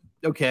 but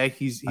okay,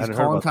 he's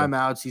calling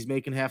timeouts, he's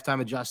making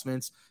halftime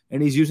adjustments,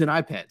 and he's using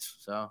iPads.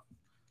 So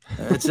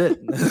that's it.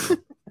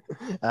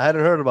 I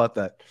hadn't heard about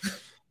that.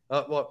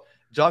 Well,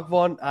 Jacques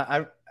Vaughn,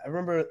 I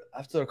remember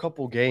after a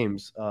couple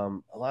games, a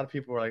lot of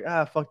people were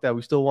like, fuck that.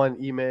 We still want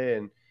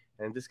Ime,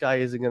 and this guy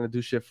isn't going to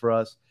do shit for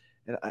us.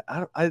 And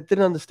I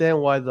didn't understand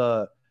why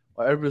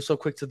everybody was so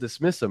quick to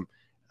dismiss him.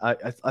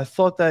 I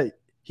thought that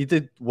he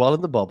did well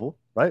in the bubble,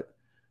 right?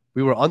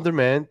 We were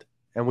undermanned,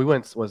 and we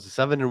went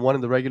 7-1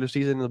 in the regular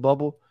season in the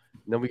bubble,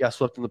 and then we got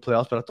swept in the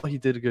playoffs. But I thought he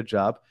did a good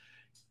job.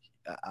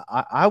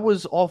 I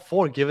was all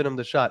for giving him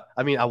the shot.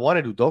 I mean, I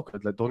wanted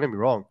Udoka, don't get me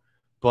wrong,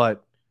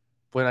 but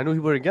when I knew he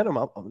wouldn't get him,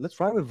 let's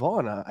ride with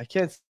Vaughn. I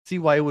can't see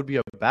why it would be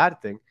a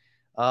bad thing,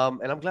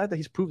 and I'm glad that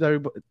he's proved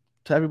to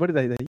everybody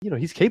that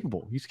he's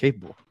capable. He's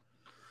capable.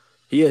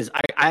 He is.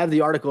 I have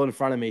the article in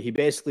front of me. He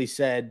basically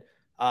said,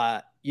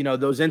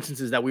 those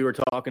instances that we were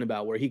talking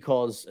about where he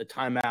calls a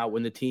timeout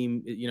when the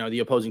team, the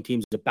opposing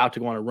team's about to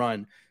go on a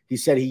run. He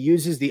said he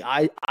uses the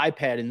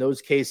iPad in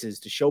those cases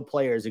to show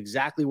players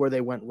exactly where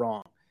they went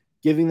wrong,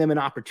 giving them an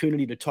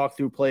opportunity to talk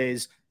through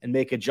plays and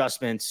make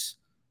adjustments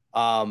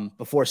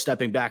before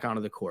stepping back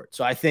onto the court.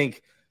 So I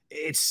think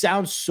it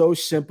sounds so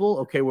simple.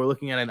 Okay, we're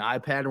looking at an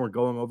iPad and we're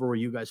going over where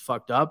you guys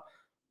fucked up.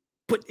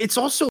 But it's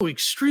also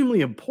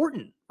extremely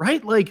important,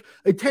 right? Like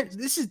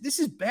this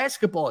is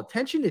basketball.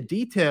 Attention to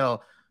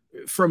detail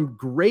from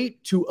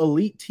great to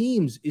elite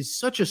teams is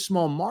such a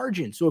small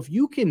margin. So if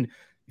you can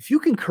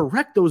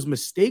correct those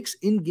mistakes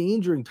in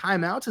game during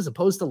timeouts as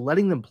opposed to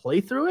letting them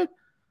play through it,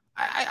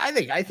 I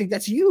think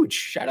that's huge.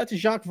 Shout out to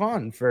Jacques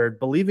Vaughn for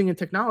believing in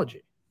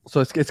technology. So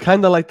it's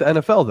kind of like the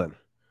NFL then,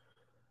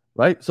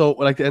 right? So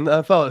like the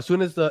NFL, as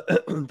soon as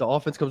the the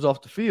offense comes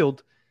off the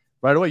field,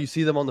 right away you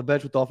see them on the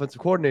bench with the offensive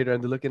coordinator,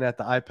 and they're looking at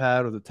the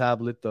iPad or the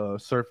tablet, the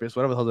Surface,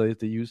 whatever the hell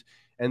they use,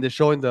 and they're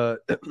showing the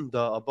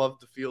above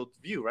the field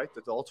view, right?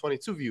 The all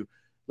 22 view.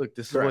 Look,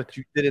 this is what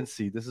you didn't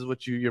see. This is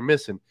what you're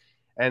missing.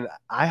 And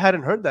I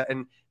hadn't heard that.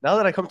 And now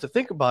that I come to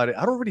think about it,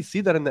 I don't really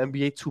see that in the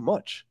NBA too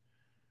much.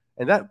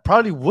 And that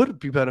probably would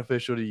be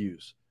beneficial to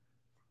use.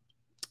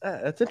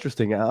 That's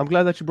interesting. I'm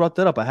glad that you brought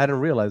that up. I hadn't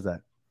realized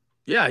that.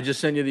 Yeah, I just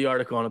sent you the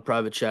article on a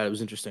private chat. It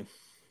was interesting.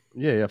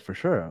 Yeah, for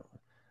sure.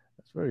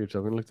 That's very interesting.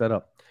 I'm going to look that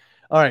up.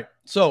 All right.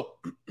 So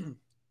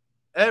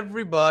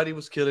everybody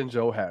was killing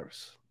Joe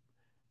Harris.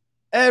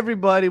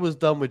 Everybody was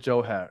done with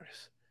Joe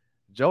Harris.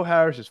 Joe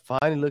Harris is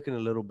finally looking a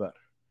little better.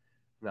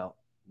 Now,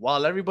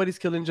 while everybody's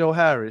killing Joe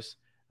Harris,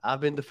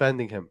 I've been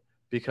defending him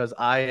because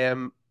I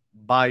am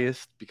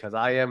biased, because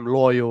I am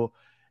loyal,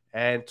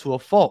 and to a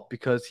fault,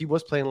 because he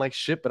was playing like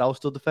shit, but I was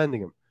still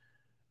defending him.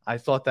 I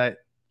thought that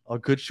a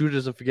good shooter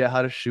doesn't forget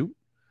how to shoot,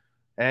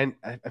 and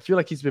I feel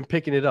like he's been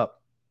picking it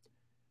up.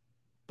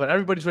 But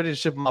everybody's ready to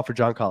ship him out for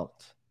John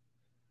Collins.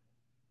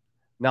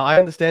 Now, I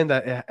understand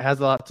that it has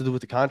a lot to do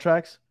with the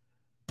contracts,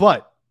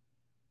 but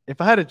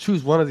if I had to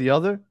choose one or the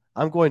other,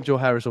 I'm going Joe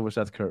Harris over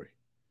Seth Curry.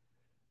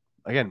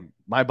 Again,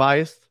 my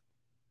bias,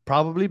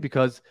 probably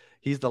because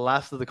he's the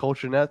last of the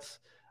culture Nets.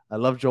 I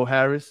love Joe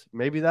Harris.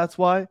 Maybe that's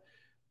why.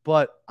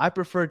 But I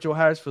prefer Joe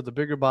Harris for the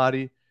bigger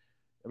body.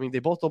 I mean, they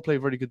both don't play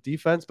very good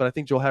defense, but I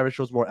think Joe Harris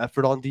shows more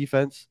effort on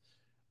defense.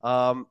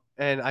 And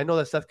I know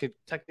that Seth can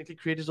technically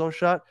create his own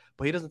shot,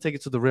 but he doesn't take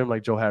it to the rim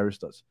like Joe Harris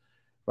does,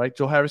 right?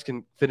 Joe Harris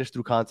can finish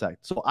through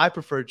contact. So I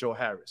prefer Joe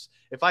Harris.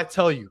 If I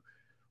tell you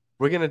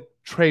we're going to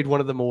trade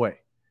one of them away,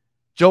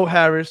 Joe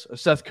Harris or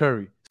Seth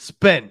Curry,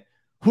 Spen,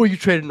 who are you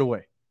trading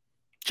away?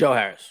 Joe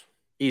Harris.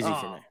 Easy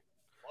for me.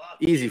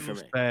 Easy for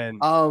me.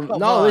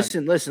 No,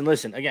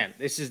 listen. Again,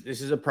 this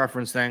is a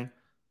preference thing.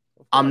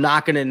 I'm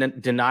not going to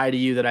deny to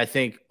you that I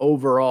think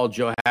overall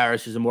Joe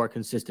Harris is a more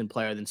consistent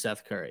player than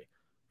Seth Curry.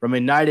 From a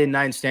night in,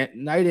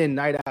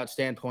 night out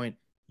standpoint,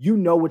 you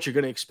know what you're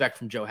going to expect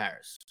from Joe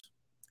Harris.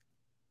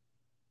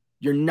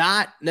 You're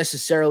not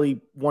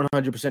necessarily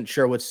 100%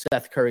 sure what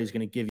Seth Curry is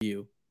going to give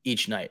you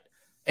each night.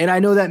 And I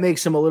know that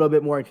makes him a little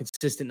bit more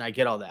inconsistent, and I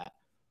get all that.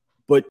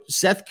 But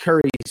Seth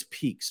Curry's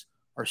peaks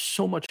are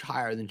so much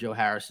higher than Joe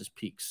Harris's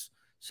peaks.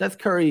 Seth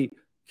Curry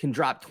can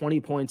drop 20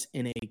 points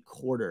in a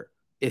quarter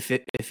if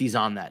he's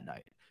on that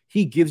night.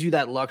 He gives you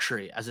that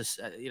luxury as a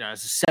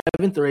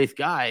seventh or eighth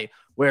guy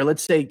where,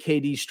 let's say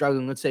KD's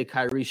struggling, let's say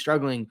Kyrie's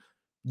struggling,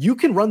 you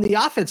can run the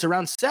offense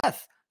around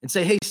Seth and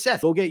say, hey,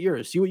 Seth, go get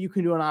yours. See what you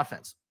can do on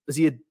offense. Is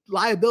he a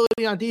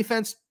liability on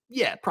defense?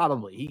 Yeah,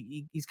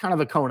 probably. He's kind of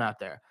a cone out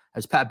there,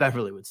 as Pat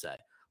Beverly would say.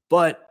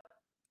 But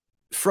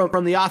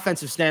from the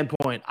offensive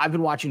standpoint, I've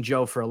been watching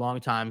Joe for a long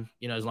time,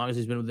 as long as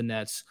he's been with the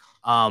Nets.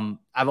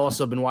 I've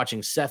also been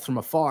watching Seth from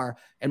afar.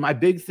 And my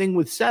big thing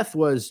with Seth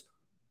was,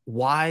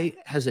 why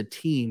has a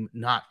team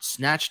not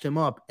snatched him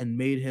up and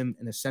made him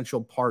an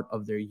essential part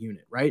of their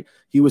unit, right?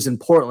 He was in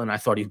Portland. I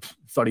thought he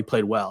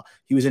played well.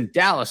 He was in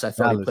Dallas. I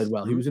thought he played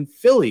well. He was in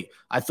Philly.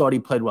 I thought he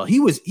played well. He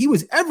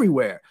was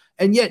everywhere.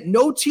 And yet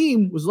no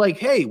team was like,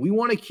 hey, we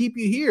want to keep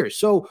you here.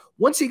 So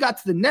once he got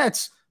to the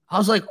Nets, I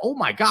was like, oh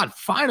my God,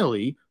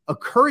 finally a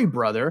Curry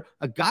brother,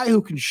 a guy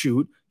who can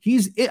shoot.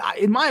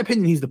 In my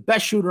opinion, he's the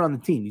best shooter on the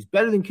team. He's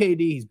better than KD.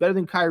 He's better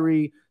than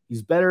Kyrie.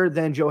 He's better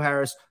than Joe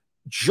Harris.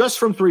 just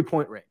from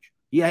 3-point range.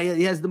 Yeah,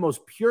 he has the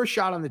most pure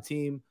shot on the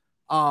team.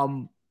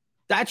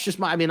 That's just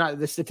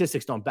the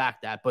statistics don't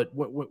back that. But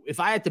if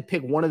I had to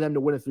pick one of them to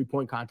win a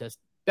 3-point contest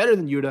better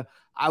than Yuta,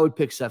 I would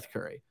pick Seth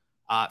Curry.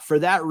 For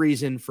that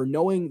reason, for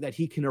knowing that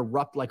he can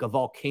erupt like a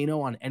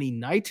volcano on any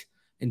night,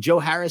 and Joe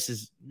Harris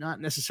is not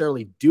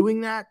necessarily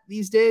doing that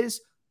these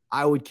days,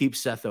 I would keep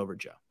Seth over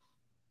Joe.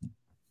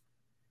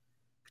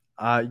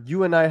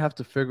 You and I have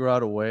to figure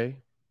out a way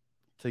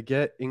to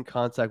get in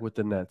contact with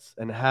the Nets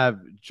and have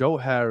Joe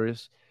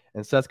Harris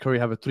and Seth Curry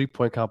have a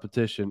 3-point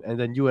competition, and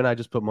then you and I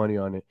just put money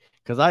on it.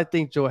 Because I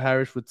think Joe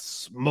Harris would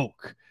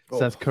smoke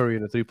Seth Curry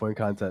in a 3-point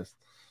contest.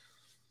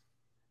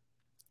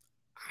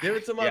 Give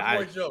it to my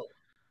boy Joe.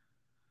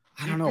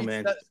 I don't know,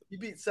 man. He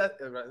beat Steph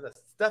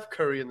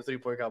Curry in the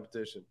 3-point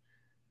competition.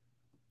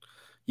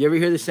 You ever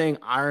hear the saying,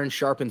 iron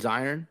sharpens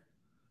iron?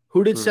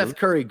 Who did Seth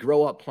Curry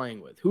grow up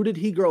playing with? Who did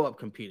he grow up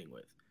competing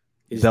with?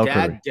 His dad,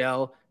 Curry.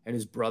 Dell, and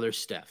his brother,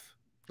 Steph.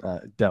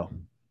 Dell.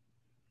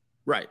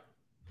 Right.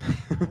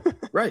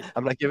 Right.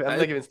 I'm not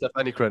giving Steph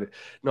any credit.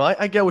 No,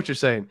 I get what you're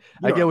saying.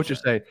 I get what you're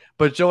saying.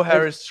 But Joe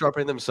Harris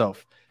sharpened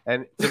himself.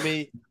 And to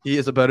me, he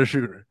is a better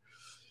shooter.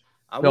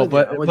 But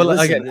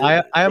again,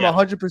 I am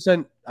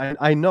 100%.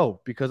 I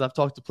know because I've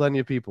talked to plenty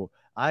of people.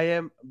 I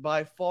am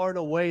by far and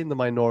away in the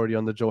minority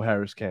on the Joe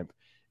Harris camp.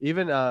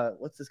 Even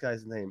what's this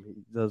guy's name?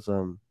 He does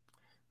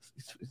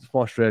he's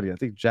from Australia. I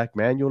think Jack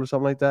Manuel or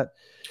something like that.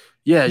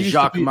 Yeah,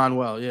 Jacques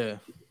Manuel. Yeah,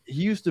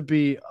 he used to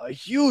be a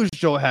huge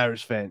Joe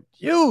Harris fan.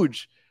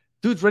 Huge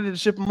dude's ready to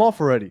ship him off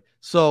already.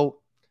 So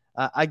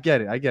I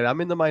get it.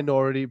 I'm in the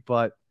minority,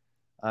 but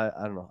I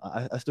don't know.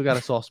 I still got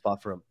a soft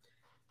spot for him.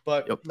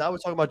 But now we're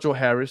talking about Joe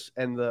Harris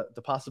and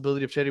the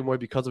possibility of trading more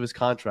because of his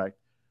contract.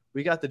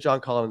 We got the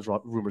John Collins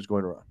rumors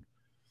going around.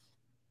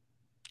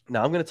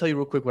 Now, I'm going to tell you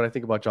real quick what I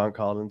think about John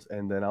Collins,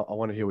 and then I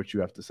want to hear what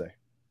you have to say.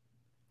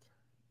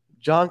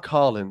 John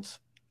Collins,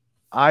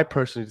 I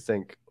personally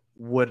think,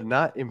 would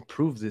not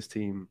improve this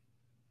team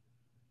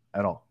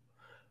at all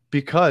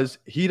because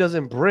he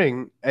doesn't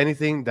bring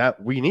anything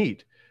that we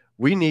need.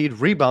 We need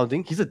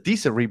rebounding. He's a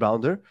decent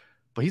rebounder,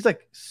 but he's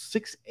like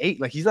 6'8".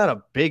 Like, he's not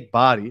a big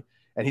body.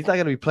 And he's not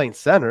going to be playing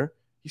center.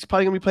 He's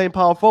probably going to be playing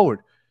power forward.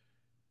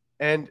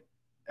 And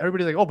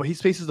everybody's like, oh, but he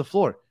spaces the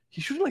floor.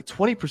 He's shooting like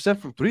 20%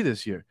 from 3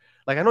 this year.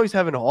 Like, I know he's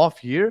having an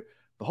off year,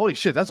 but holy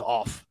shit, that's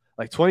off.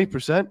 Like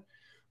 20%.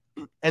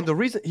 And the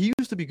reason he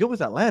used to be good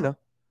with Atlanta,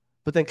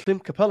 but then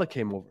Clint Capella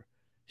came over.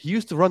 He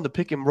used to run the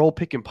pick and roll,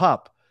 pick and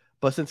pop.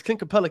 But since Clint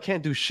Capella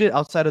can't do shit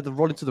outside of the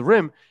rolling to the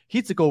rim,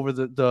 he took over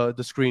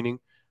the screening.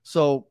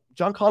 So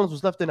John Collins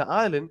was left in an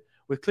island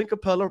with Clint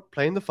Capella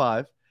playing the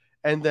 5.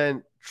 And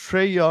then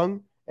Trae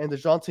Young and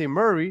DeJounte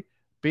Murray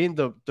being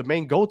the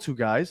main go-to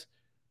guys.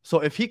 So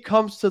if he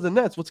comes to the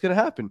Nets, what's going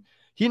to happen?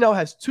 He now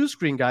has 2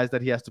 screen guys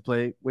that he has to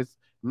play with.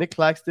 Nick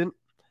Claxton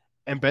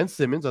and Ben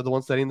Simmons are the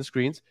ones setting the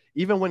screens,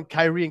 even when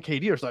Kyrie and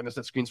KD are starting to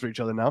set screens for each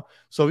other now.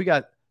 So we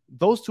got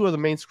those 2 are the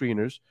main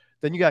screeners.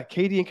 Then you got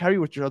KD and Kyrie,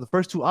 which are the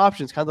first 2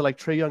 options, kind of like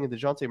Trae Young and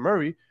DeJounte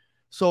Murray.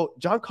 So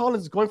John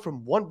Collins is going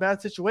from one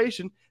bad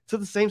situation to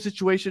the same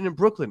situation in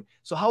Brooklyn.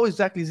 So how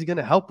exactly is he going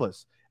to help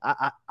us?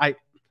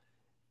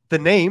 The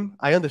name,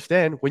 I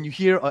understand. When you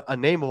hear a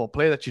name of a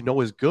player that you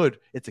know is good,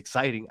 it's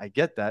exciting. I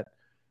get that.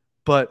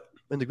 But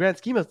in the grand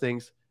scheme of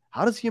things,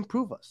 how does he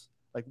improve us?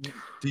 Like,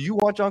 do you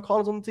want John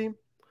Collins on the team?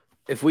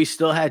 If we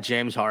still had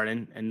James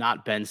Harden and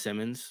not Ben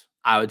Simmons,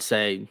 I would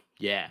say,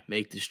 yeah,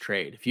 make this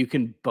trade. If you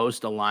can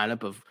boast a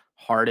lineup of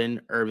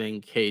Harden,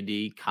 Irving,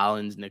 KD,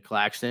 Collins, Nick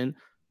Claxton,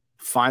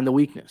 find the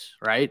weakness,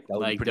 right?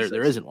 Like,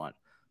 there isn't one.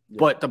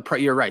 Yeah.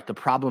 But you're right. The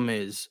problem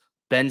is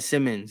Ben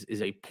Simmons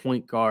is a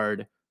point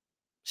guard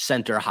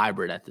center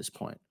hybrid at this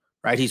point,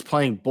 right? He's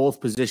playing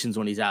both positions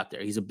when he's out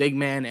there. He's a big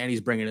man and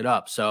he's bringing it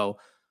up. So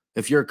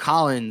if you're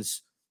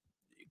Collins,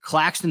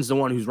 Claxton's the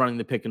one who's running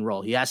the pick and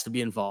roll. He has to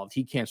be involved.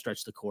 He can't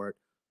stretch the court.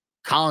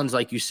 Collins,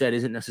 like you said,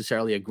 isn't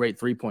necessarily a great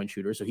 3-point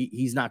shooter. So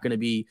he's not going to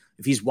be,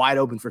 if he's wide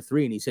open for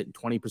 3 and he's hitting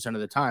 20%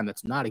 of the time,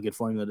 that's not a good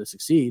formula to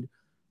succeed.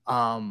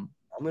 I'm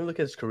going to look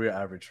at his career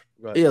average.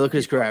 Yeah, look at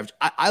his career average.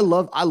 I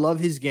love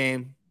his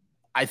game.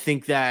 I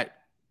think that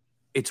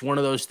it's one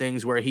of those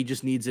things where he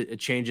just needs a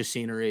change of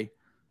scenery.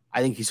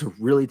 I think he's a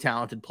really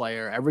talented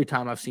player. Every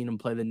time I've seen him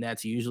play the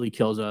Nets, he usually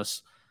kills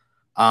us.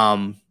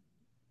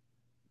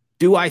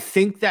 Do I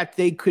think that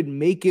they could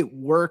make it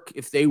work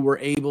if they were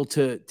able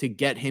to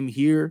get him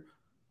here?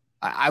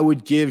 I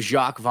would give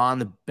Jacques Vaughn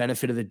the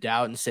benefit of the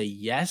doubt and say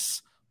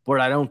yes, but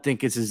I don't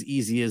think it's as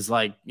easy as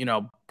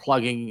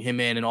plugging him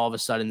in and all of a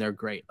sudden they're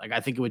great. Like, I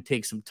think it would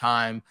take some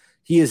time.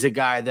 He is a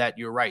guy that,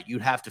 you're right,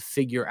 you'd have to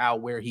figure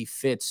out where he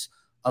fits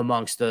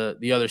amongst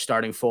the other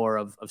starting 4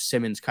 of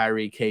Simmons,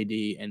 Kyrie,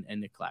 KD,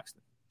 and Nick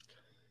Claxton.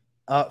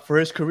 For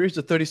his career, he's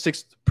a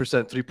 36%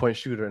 3-point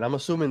shooter, and I'm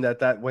assuming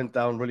that went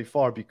down really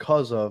far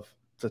because of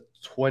the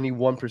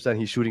 21%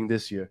 he's shooting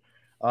this year.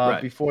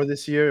 Right. Before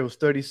this year, it was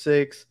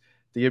 36.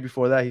 The year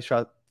before that, he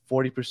shot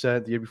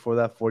 40%. The year before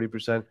that,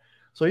 40%.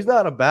 So he's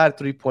not a bad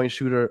 3-point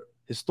shooter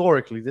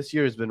historically. This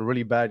year has been a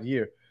really bad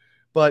year.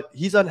 But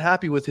he's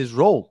unhappy with his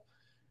role.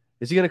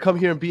 Is he going to come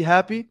here and be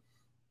happy?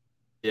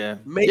 Yeah.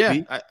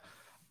 Maybe.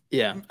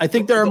 I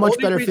think there are The much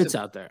only better reason- fits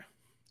out there.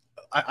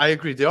 I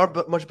agree. They are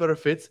much better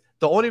fits.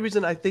 The only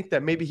reason I think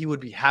that maybe he would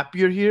be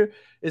happier here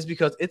is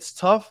because it's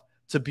tough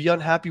to be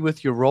unhappy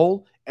with your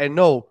role and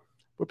no,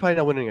 we're probably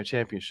not winning a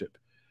championship.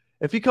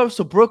 If he comes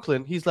to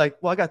Brooklyn, he's like,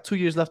 well, I got 2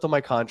 years left on my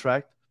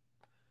contract,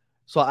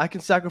 so I can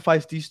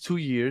sacrifice these 2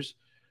 years.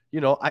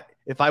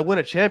 If I win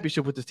a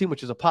championship with this team,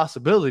 which is a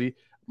possibility,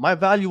 my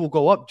value will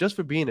go up just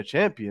for being a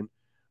champion,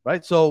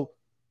 right? So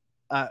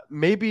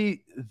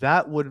maybe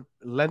that would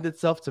lend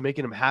itself to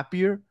making him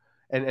happier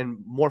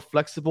and more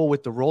flexible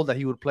with the role that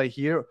he would play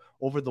here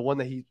over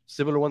the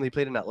similar one that he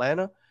played in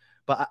Atlanta.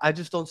 But I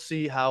just don't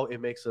see how it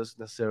makes us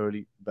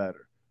necessarily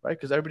better, right?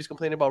 Because everybody's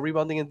complaining about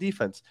rebounding and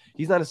defense.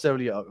 He's not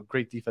necessarily a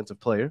great defensive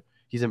player.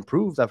 He's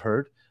improved, I've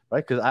heard,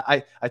 right? Because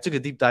I took a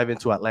deep dive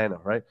into Atlanta,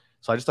 right?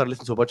 So I just started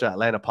listening to a bunch of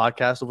Atlanta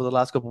podcasts over the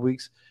last couple of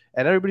weeks,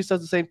 and everybody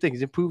says the same thing.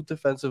 He's improved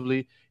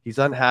defensively. He's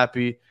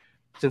unhappy.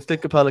 Since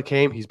Clint Capella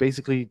came, he's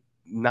basically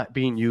not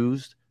being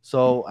used.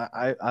 So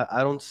I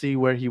don't see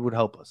where he would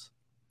help us.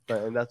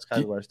 And that's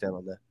kind of where I stand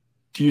on that.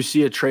 Do you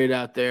see a trade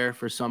out there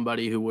for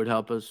somebody who would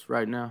help us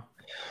right now?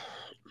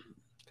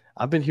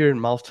 I've been hearing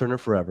Miles Turner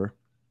forever.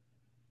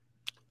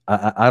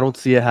 I don't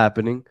see it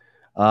happening,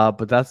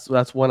 but that's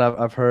one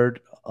I've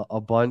heard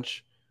a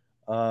bunch.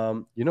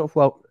 And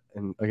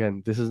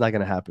again, this is not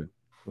going to happen.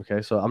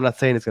 Okay, so I'm not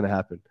saying it's going to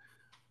happen,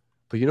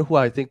 but you know who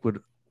I think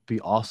would be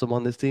awesome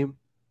on this team?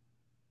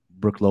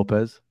 Brook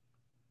Lopez.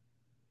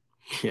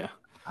 Yeah.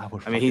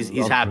 I mean,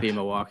 he's happy in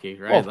Milwaukee,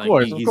 right? Of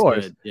course.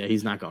 Good. Yeah,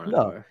 he's not going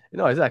anywhere.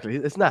 No, exactly.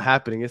 It's not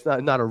happening. It's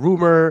not a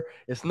rumor.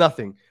 It's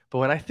nothing. But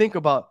when I think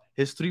about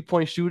his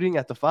 3-point shooting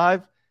at the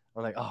 5,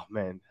 I'm like, oh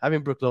man,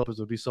 having Brook Lopez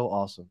would be so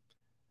awesome.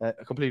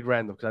 Completely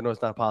random because I know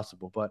it's not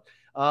possible. But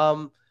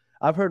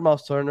I've heard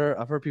Miles Turner.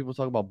 I've heard people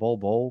talk about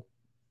Bol.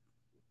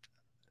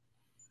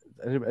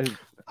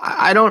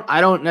 I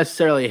don't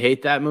necessarily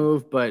hate that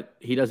move, but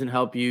he doesn't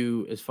help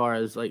you as far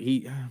as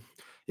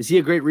is he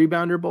a great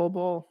rebounder,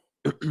 Bol?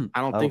 I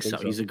don't think so.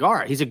 He's a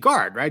guard. He's a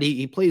guard, right?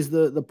 He plays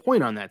the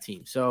point on that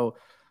team. So,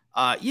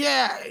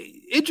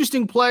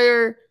 interesting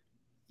player.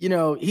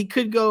 He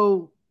could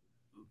go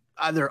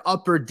either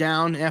up or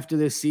down after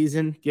this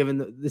season, given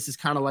that this is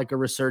kind of like a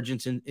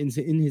resurgence in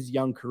his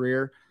young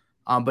career.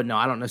 But no,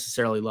 I don't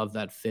necessarily love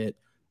that fit.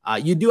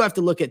 You do have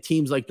to look at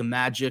teams like the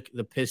Magic,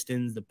 the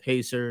Pistons, the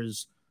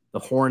Pacers, the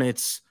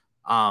Hornets,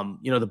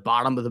 the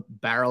bottom of the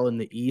barrel in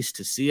the East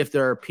to see if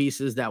there are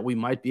pieces that we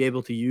might be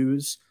able to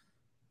use.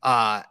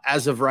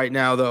 As of right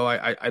now, though,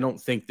 I don't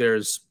think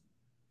there's,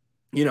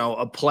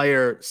 a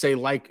player, say,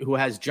 who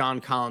has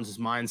John Collins'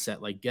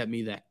 mindset, like, get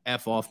me the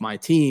F off my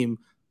team,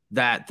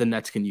 that the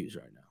Nets can use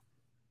right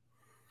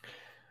now.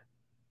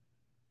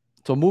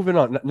 So moving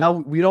on. Now,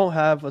 we don't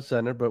have a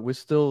center, but we're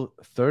still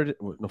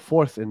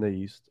fourth in the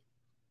East.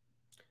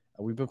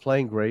 We've been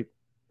playing great.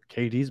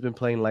 KD's been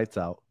playing lights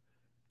out.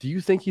 Do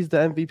you think he's the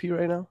MVP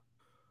right now?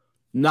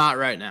 Not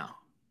right now.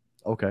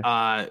 Okay.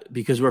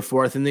 Because we're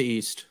fourth in the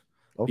East.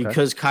 Okay.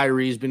 Because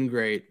Kyrie's been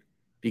great,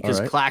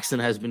 because Claxton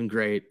has been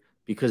great,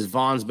 because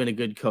Vaughn's been a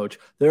good coach.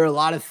 There are a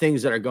lot of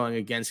things that are going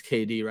against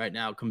KD right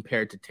now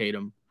compared to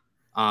Tatum,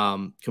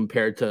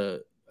 compared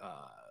to,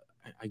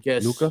 I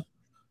guess. Luka?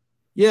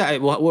 Yeah,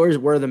 where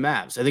are the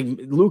Mavs? I think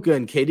Luka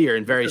and KD are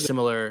in very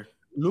similar.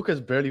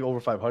 Luka's barely over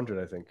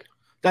 500, I think.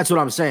 That's what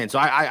I'm saying. So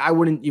I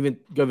wouldn't even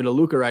go into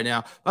Luka right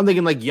now. I'm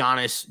thinking like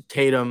Giannis,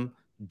 Tatum,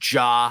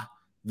 Ja.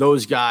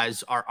 Those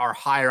guys are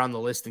higher on the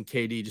list than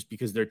KD just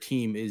because their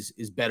team is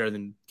better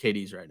than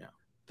KD's right now.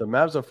 The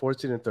Mavs are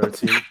 14 and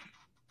 13.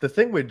 The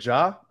thing with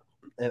Ja,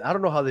 and I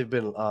don't know how they've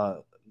been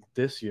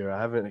this year. I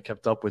haven't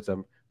kept up with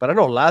them. But I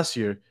know last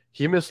year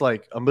he missed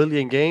like 1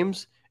 million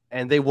games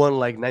and they won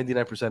like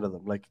 99% of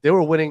them. Like they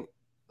were winning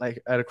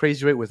like at a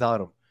crazy rate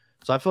without him.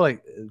 So I feel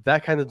like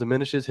that kind of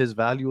diminishes his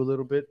value a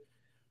little bit.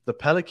 The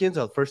Pelicans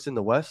are first in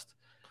the West,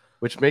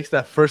 which makes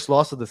that first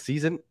loss of the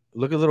season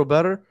look a little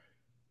better.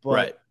 But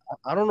right.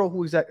 I don't know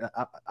who exactly.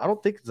 I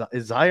don't think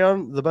is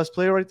Zion the best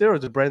player right there, or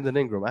is it Brandon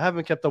Ingram? I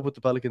haven't kept up with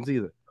the Pelicans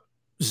either.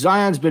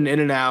 Zion's been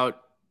in and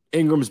out.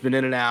 Ingram's been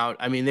in and out.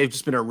 I mean, they've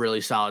just been a really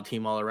solid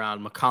team all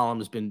around. McCollum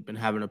has been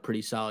having a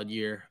pretty solid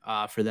year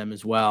for them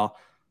as well.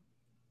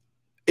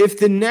 If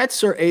the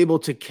Nets are able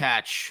to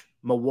catch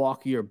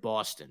Milwaukee or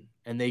Boston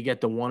and they get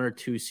the 1 or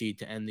 2 seed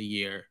to end the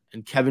year,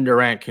 and Kevin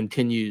Durant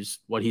continues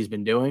what he's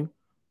been doing,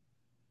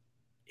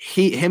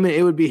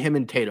 it would be him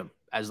and Tatum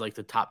as like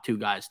the top 2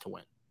 guys to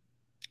win.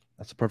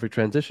 That's a perfect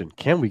transition.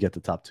 Can we get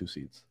the top 2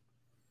 seeds?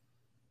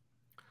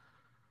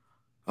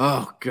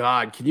 Oh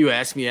God! Can you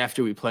ask me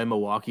after we play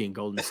Milwaukee and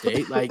Golden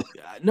State? Like,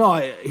 no.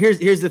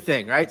 Here's the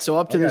thing, right? So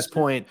up to this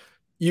point,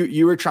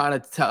 you were trying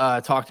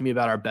to talk to me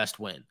about our best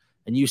win,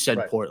 and you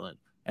said Portland,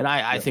 and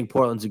I think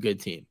Portland's a good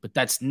team, but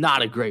that's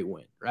not a great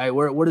win, right?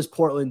 What has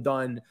Portland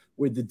done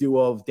with the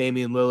duo of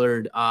Damian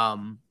Lillard,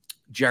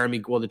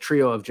 the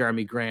trio of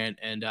Jeremy Grant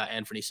and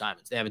Anthony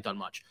Simons? They haven't done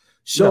much.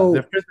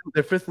 So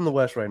they're fifth in the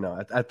West right now.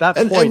 At that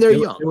point, and they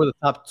were the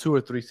top 2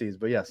 or 3 seeds.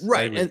 But yes,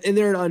 right, and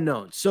they're an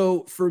unknown.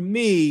 So for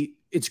me,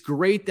 it's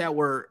great that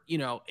we're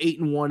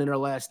 8-1 in our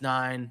last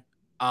 9.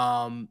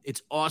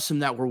 It's awesome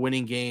that we're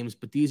winning games,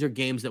 but these are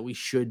games that we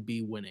should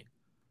be winning.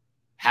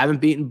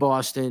 Haven't beaten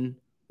Boston.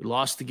 We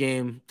lost the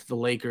game to the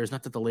Lakers.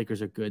 Not that the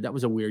Lakers are good. That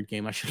was a weird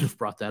game. I should have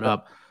brought that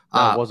up.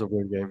 That was a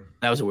weird game.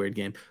 That was a weird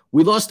game.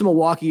 We lost to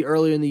Milwaukee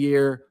earlier in the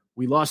year.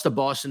 We lost to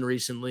Boston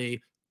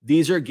recently.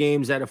 These are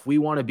games that if we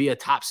want to be a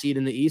top seed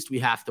in the East, we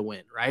have to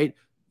win, right?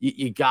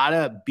 You got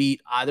to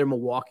beat either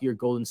Milwaukee or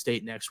Golden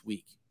State next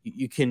week.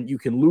 You can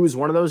lose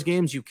one of those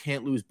games. You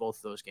can't lose both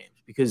of those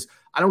games because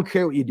I don't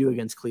care what you do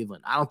against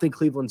Cleveland. I don't think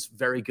Cleveland's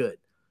very good.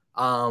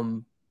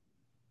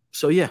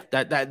 So yeah,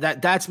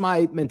 that's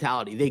my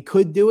mentality. They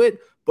could do it,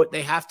 but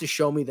they have to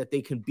show me that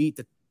they can beat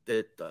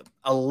the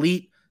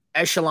elite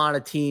echelon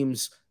of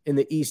teams in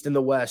the East and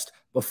the West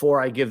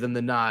before I give them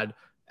the nod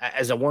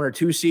as a 1 or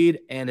 2 seed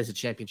and as a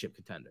championship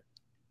contender.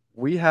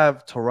 We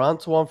have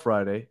Toronto on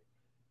Friday,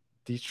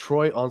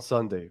 Detroit on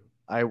Sunday.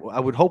 I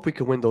would hope we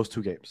can win those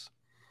 2 games.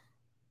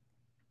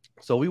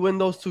 So we win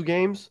those 2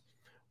 games,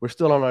 we're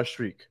still on our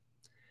streak.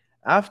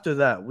 After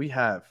that, we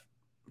have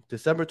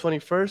December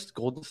 21st,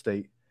 Golden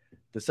State,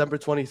 December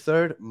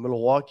 23rd,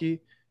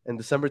 Milwaukee, and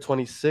December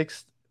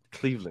 26th,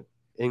 Cleveland,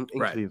 in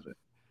Cleveland.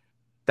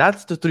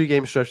 That's the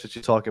 3-game stretch that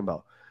you're talking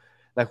about.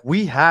 Like,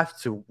 we have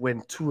to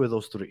win 2 of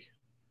those 3.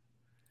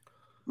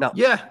 Now,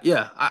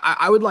 yeah,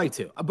 I would like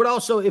to. But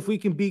also, if we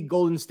can beat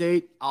Golden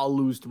State, I'll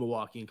lose to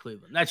Milwaukee and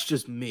Cleveland. That's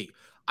just me.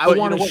 I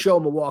want to show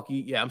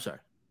Milwaukee. Yeah, I'm sorry.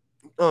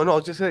 Oh, no, I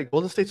was just saying,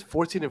 Golden State's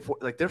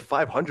 14-4. Like, they're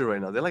 500 right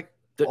now. They're like,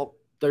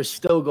 they're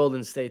still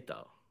Golden State,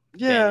 though.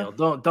 Yeah.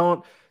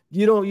 Daniel,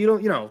 you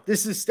don't.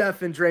 This is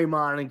Steph and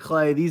Draymond and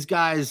Clay. These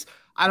guys,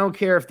 I don't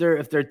care if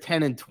they're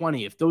 10 and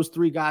 20. If those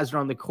 3 guys are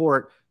on the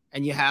court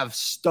and you have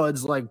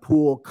studs like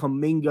Poole,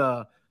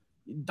 Kuminga,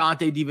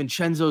 Dante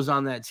DiVincenzo's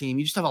on that team,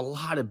 you just have a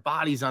lot of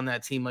bodies on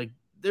that team. Like,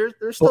 they're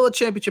still a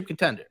championship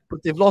contender.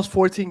 But they've lost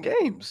 14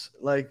 games.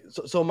 Like,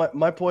 so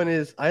my point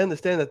is, I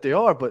understand that they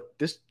are, but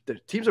the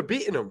teams are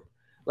beating them.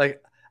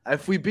 Like,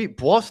 if we beat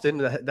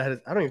Boston, I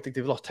don't even think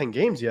they've lost 10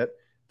 games yet.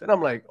 Then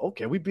I'm like,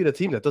 okay, we beat a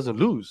team that doesn't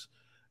lose.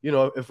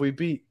 If we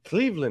beat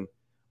Cleveland,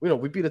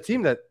 we beat a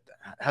team that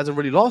hasn't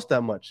really lost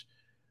that much.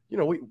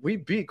 We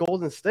beat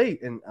Golden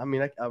State, and I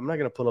mean, I'm not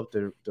gonna pull up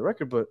the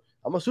record, but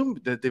I'm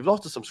assuming that they've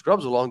lost to some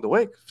scrubs along the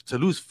way. To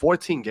lose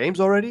 14 games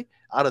already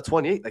out of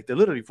 28, like they're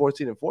literally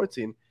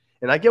 14-14.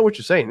 And I get what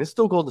you're saying. It's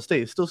still Golden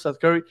State. It's still Seth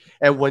Curry.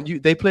 And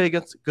when they play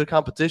against good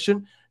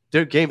competition,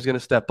 their game's gonna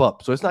step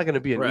up. So it's not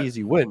gonna be an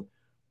easy win.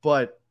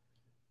 But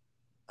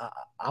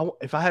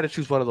if I had to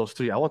choose one of those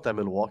 3, I want that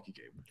Milwaukee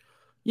game.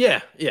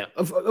 Yeah.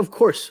 Of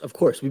course.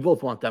 We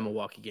both want that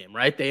Milwaukee game,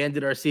 right? They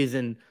ended our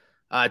season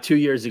 2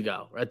 years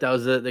ago, right? That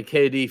was the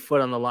KD foot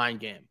on the line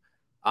game.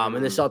 And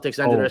the Celtics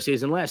ended our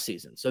season last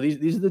season. So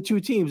these are the 2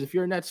 teams. If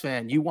you're a Nets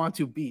fan, you want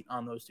to beat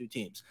on those 2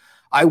 teams.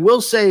 I will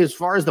say, as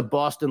far as the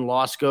Boston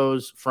loss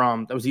goes,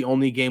 that was the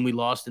only game we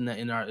lost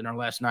in our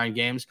last 9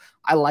 games.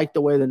 I like the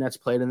way the Nets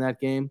played in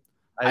that game.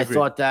 I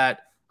thought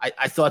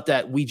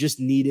that we just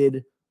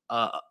needed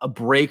a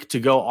break to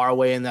go our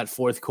way in that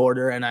fourth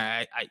quarter,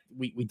 and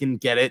we didn't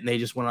get it, and they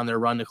just went on their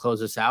run to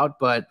close us out.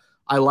 But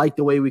I like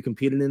the way we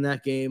competed in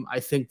that game.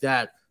 I think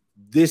that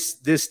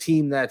this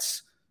team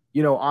that's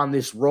on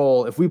this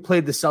roll, if we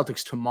played the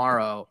Celtics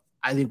tomorrow,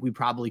 I think we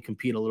probably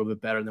compete a little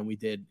bit better than we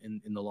did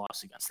in the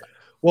loss against them.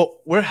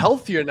 Well, we're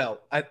healthier now.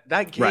 At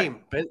that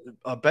game,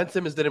 right. Ben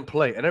Simmons didn't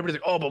play. And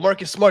everybody's like, oh, but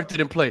Marcus Smart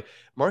didn't play.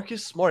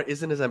 Marcus Smart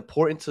isn't as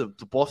important to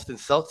the Boston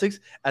Celtics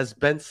as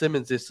Ben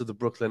Simmons is to the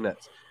Brooklyn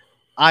Nets.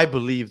 I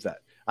believe that.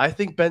 I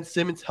think Ben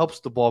Simmons helps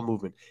the ball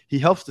movement. He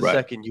helps the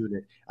second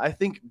unit. I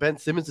think Ben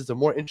Simmons is a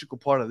more integral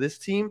part of this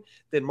team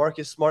than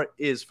Marcus Smart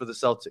is for the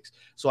Celtics.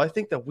 So I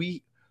think that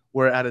we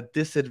were at a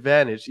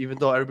disadvantage, even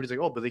though everybody's like,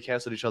 oh, but they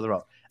canceled each other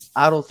out.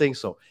 I don't think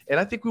so. And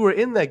I think we were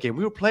in that game.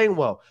 We were playing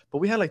well, but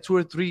we had like 2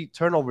 or 3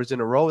 turnovers in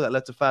a row that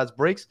led to fast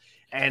breaks.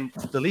 And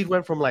the lead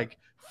went from like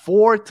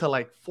 4 to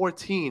like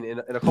 14 in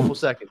a couple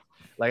seconds.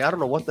 Like, I don't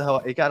know what the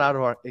hell. It got out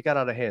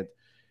of hand.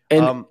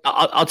 And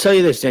I'll tell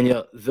you this,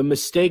 Daniel, the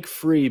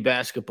mistake-free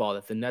basketball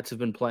that the Nets have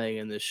been playing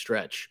in this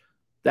stretch,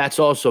 that's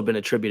also been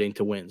attributing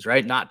to wins,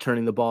 right? Not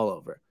turning the ball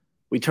over.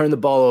 We turned the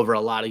ball over a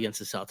lot against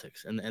the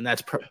Celtics, and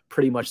that's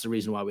pretty much the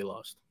reason why we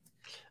lost.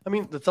 I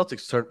mean, the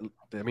Celtics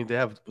they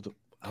have,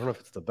 I don't know if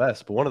it's the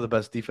best, but one of the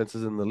best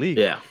defenses in the league.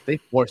 Yeah. They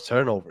force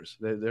turnovers.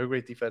 They're a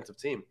great defensive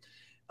team.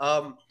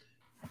 Do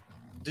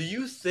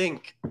you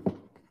think,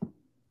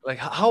 like,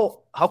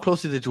 how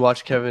closely did you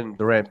watch Kevin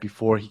Durant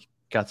before he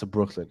got to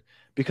Brooklyn?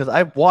 Because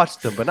I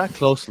watched him, but not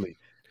closely.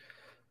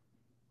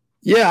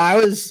 Yeah,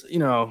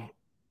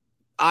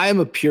 I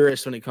am a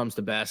purist when it comes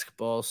to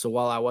basketball. So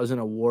while I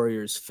wasn't a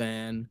Warriors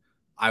fan,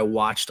 I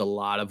watched a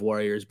lot of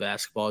Warriors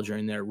basketball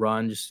during their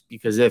run, just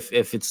because if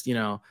it's,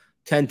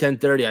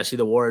 10-30, I see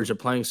the Warriors are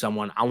playing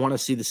someone, I want to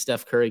see the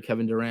Steph Curry,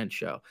 Kevin Durant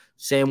show.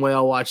 Same way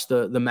I'll watch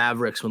the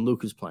Mavericks when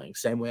Luka's playing.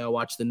 Same way I'll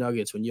watch the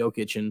Nuggets when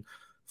Jokic and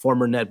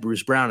former net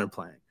Bruce Brown are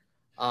playing.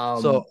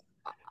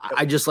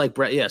 I just like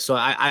Brett. Yeah, so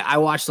I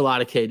watched a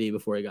lot of KD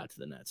before he got to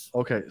the Nets.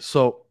 Okay,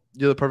 so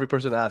you're the perfect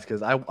person to ask,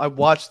 because I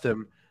watched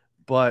him,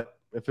 but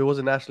if it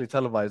wasn't nationally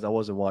televised, I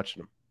wasn't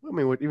watching him. I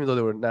mean, even though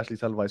they were nationally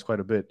televised quite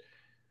a bit,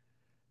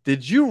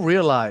 did you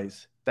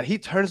realize that he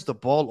turns the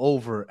ball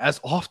over as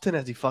often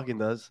as he fucking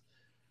does?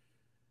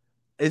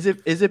 Is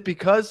it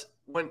because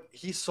when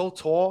he's so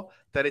tall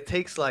that it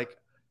takes like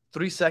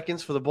 3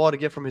 seconds for the ball to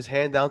get from his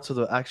hand down to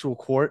the actual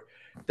court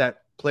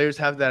that players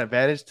have that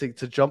advantage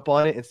to jump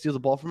on it and steal the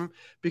ball from him?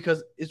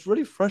 Because it's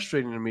really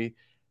frustrating to me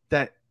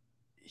that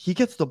he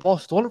gets the ball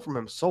stolen from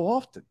him so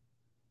often.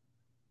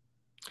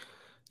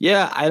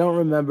 Yeah, I don't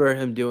remember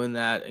him doing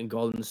that in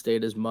Golden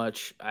State as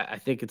much. I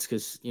think it's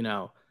because,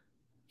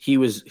 he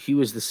was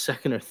the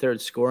second or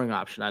third scoring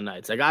option on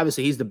nights. Like,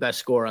 obviously, he's the best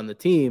scorer on the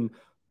team,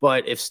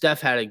 but if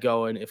Steph had it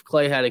going, if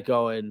Clay had it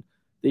going,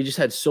 they just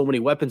had so many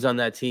weapons on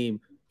that team.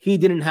 He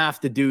didn't have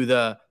to do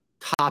the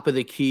top of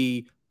the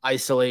key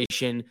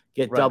isolation,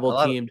 get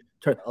double teamed.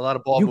 A lot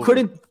of ball.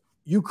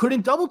 You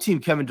couldn't double team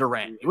Kevin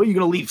Durant. What, you're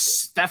going to leave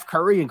Steph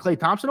Curry and Klay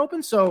Thompson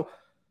open? So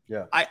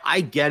yeah,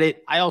 I get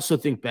it. I also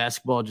think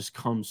basketball just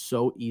comes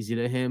so easy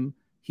to him.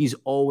 He's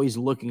always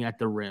looking at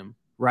the rim,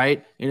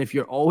 right? And if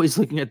you're always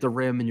looking at the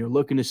rim and you're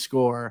looking to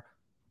score,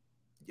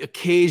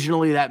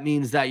 occasionally that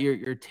means that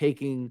you're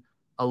taking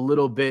a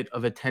little bit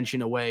of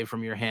attention away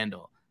from your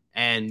handle.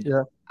 And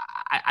yeah.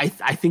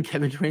 I think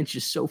Kevin Durant's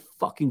just so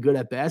fucking good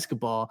at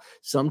basketball.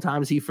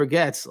 Sometimes he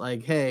forgets,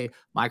 like, hey,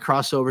 my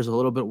crossover is a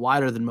little bit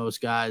wider than most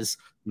guys.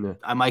 Yeah.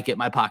 I might get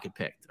my pocket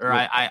picked, or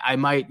I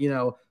might,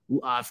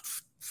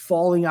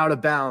 falling out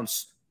of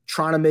bounds,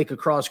 trying to make a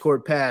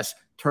cross-court pass,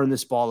 turn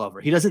this ball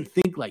over. He doesn't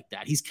think like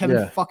that. He's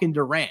Kevin fucking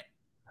Durant.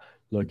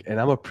 Look, and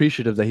I'm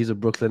appreciative that he's a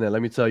Brooklyn Net.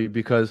 Let me tell you,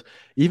 because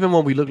even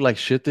when we looked like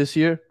shit this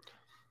year,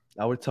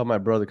 I would tell my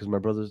brother, because my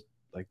brother's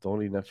like the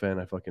only Net fan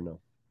I fucking know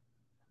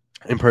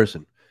in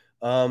person.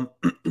 I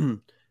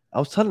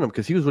was telling him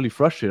because he was really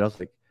frustrated. I was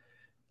like,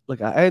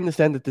 look, I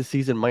understand that this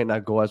season might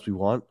not go as we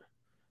want,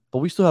 but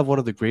we still have one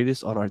of the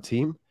greatest on our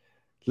team.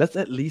 Let's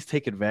at least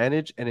take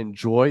advantage and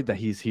enjoy that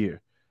he's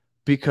here.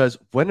 Because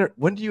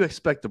when do you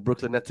expect the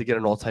Brooklyn Nets to get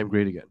an all-time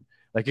great again?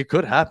 Like, it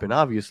could happen,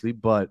 obviously,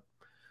 but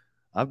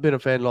I've been a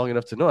fan long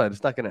enough to know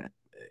that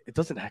it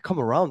doesn't come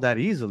around that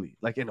easily.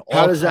 Like,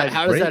 how does that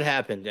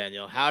happen,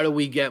 Daniel? How do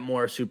we get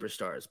more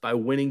superstars? By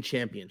winning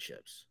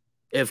championships.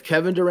 If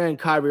Kevin Durant and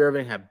Kyrie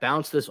Irving have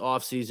bounced this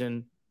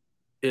offseason,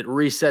 it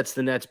resets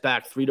the Nets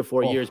back 3 to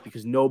 4 years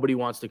because nobody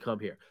wants to come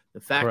here. The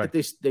fact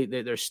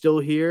that they're still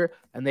here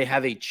and they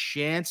have a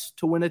chance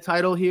to win a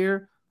title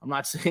here, I'm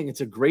not saying it's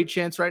a great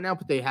chance right now,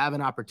 but they have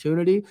an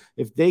opportunity.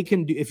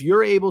 If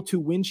you're able to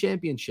win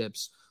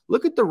championships,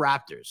 look at the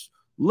Raptors.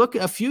 Look,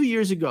 a few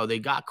years ago, they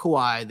got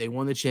Kawhi, they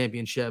won the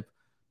championship,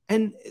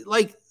 and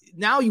like,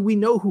 now we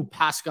know who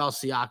Pascal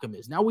Siakam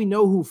is. Now we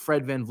know who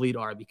Fred VanVleet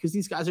are because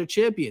these guys are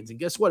champions. And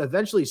guess what?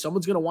 Eventually,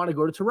 someone's going to want to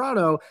go to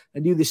Toronto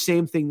and do the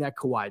same thing that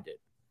Kawhi did.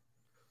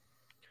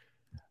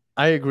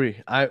 I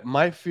agree.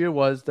 My fear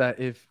was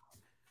that if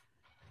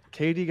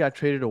KD got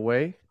traded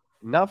away,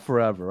 not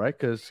forever, right?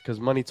 Because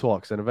money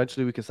talks, and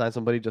eventually we can sign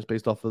somebody just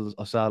based off of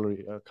a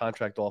salary, a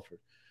contract offer.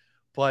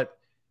 But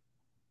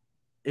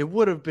it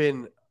would have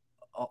been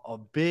a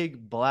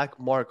big black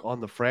mark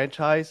on the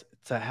franchise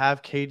to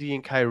have KD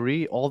and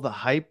Kyrie, all the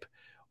hype,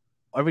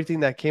 everything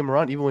that came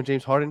around, even when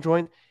James Harden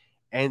joined,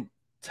 and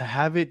to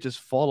have it just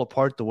fall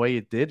apart the way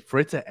it did, for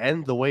it to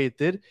end the way it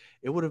did,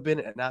 it would have been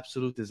an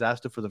absolute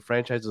disaster for the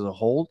franchise as a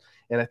whole.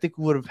 And I think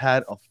we would have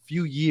had a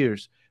few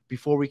years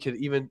before we could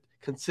even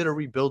consider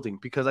rebuilding,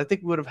 because I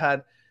think we would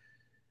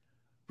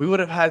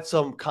have had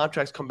some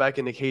contracts come back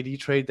in the KD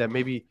trade that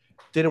maybe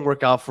didn't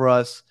work out for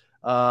us.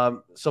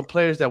 Some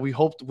players that we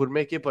hoped would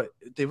make it, but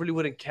they really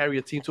wouldn't carry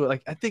a team to it.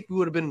 Like, I think we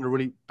would have been in a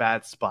really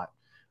bad spot.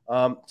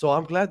 So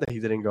I'm glad that he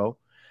didn't go.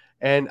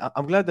 And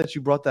I'm glad that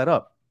you brought that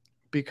up,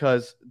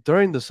 because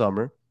during the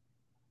summer,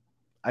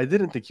 I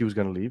didn't think he was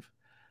going to leave.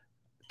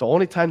 The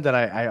only time that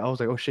I was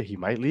like, oh shit, he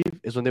might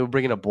leave, is when they were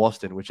bringing up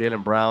Boston with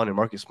Jaylen Brown and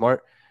Marcus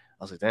Smart.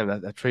 I was like, damn,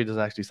 that trade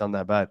doesn't actually sound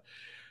that bad.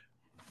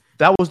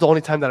 That was the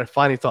only time that I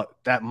finally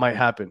thought that might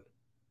happen.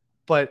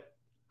 But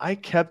I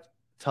kept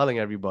telling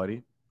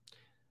everybody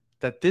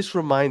that this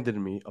reminded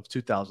me of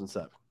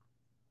 2007.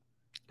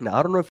 Now,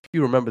 I don't know if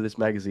you remember this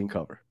magazine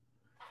cover.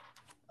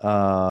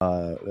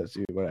 Let's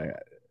see what I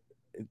got.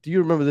 Do you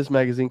remember this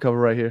magazine cover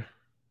right here?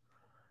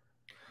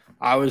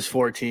 I was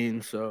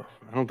 14, so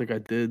I don't think I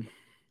did.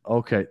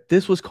 Okay,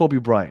 this was Kobe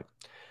Bryant.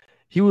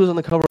 He was on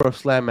the cover of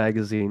Slam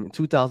magazine in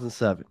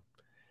 2007.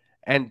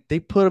 And they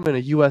put him in a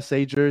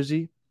USA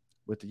jersey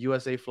with the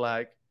USA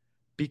flag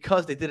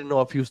because they didn't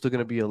know if he was still going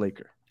to be a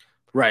Laker.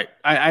 Right.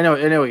 I know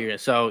what you're saying.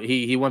 So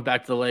he went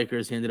back to the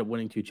Lakers. He ended up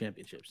winning 2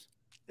 championships.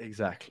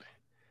 Exactly.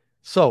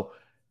 So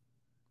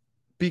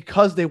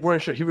because they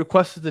weren't sure, he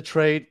requested the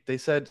trade. They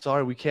said,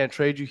 sorry, we can't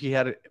trade you. He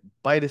had to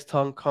bite his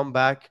tongue, come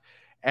back.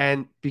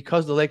 And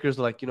because the Lakers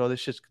are like,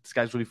 this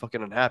guy's really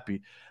fucking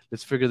unhappy.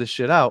 Let's figure this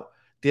shit out.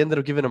 They ended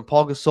up giving him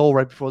Paul Gasol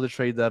right before the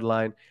trade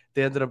deadline.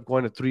 They ended up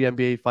going to 3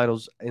 NBA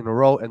finals in a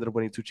row, ended up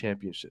winning 2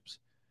 championships.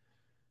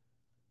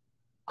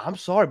 I'm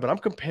sorry, but I'm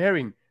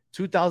comparing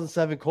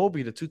 2007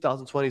 Kobe to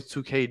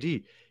 2022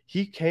 KD.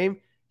 He came,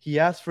 he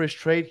asked for his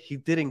trade. He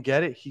didn't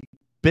get it. He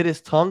bit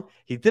his tongue.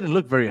 He didn't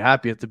look very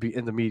happy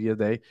in the media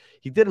day.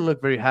 He didn't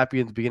look very happy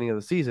in the beginning of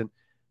the season,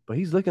 but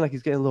he's looking like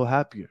he's getting a little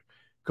happier.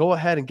 Go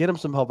ahead and get him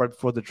some help right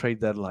before the trade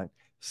deadline.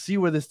 See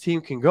where this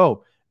team can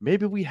go.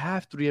 Maybe we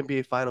have 3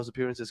 NBA Finals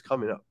appearances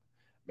coming up.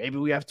 Maybe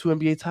we have 2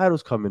 NBA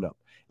titles coming up.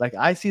 Like,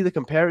 I see the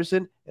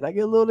comparison, and I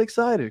get a little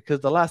excited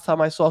because the last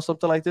time I saw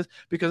something like this,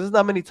 because there's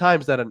not many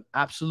times that an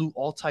absolute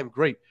all-time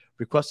great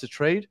requests a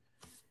trade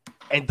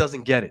and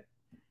doesn't get it.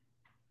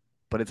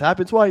 But it's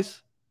happened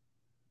twice.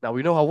 Now,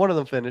 we know how one of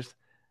them finished.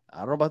 I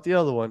don't know about the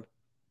other one.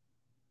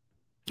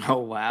 Oh,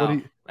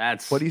 wow.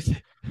 What do you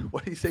say?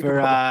 What do you think for,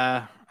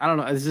 about I don't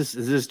know. Is this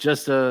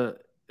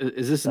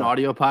an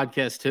audio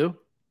podcast too?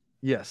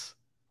 Yes.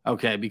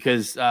 Okay,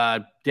 because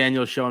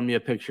Daniel's showing me a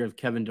picture of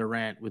Kevin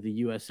Durant with the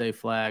USA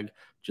flag,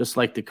 just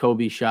like the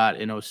Kobe shot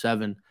in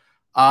 2007.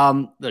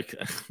 Look,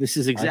 this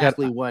is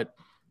exactly what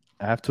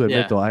I have to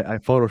admit, though. I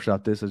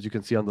photoshopped this. As you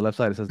can see on the left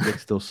side, it says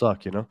Knicks still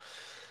suck, you know?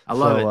 I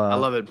love it. I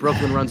love it.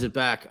 Brooklyn runs it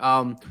back.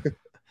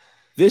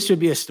 This should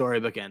be a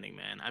storybook ending,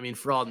 man. I mean,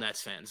 for all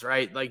Nets fans,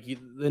 right? Like,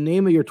 the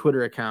name of your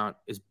Twitter account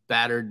is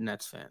Battered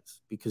Nets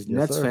Fans, because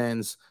Nets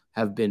fans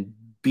have been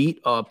beat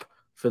up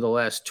for the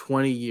last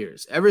 20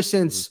 years. Ever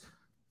since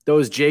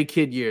those J.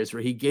 Kidd years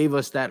where he gave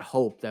us that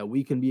hope that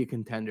we can be a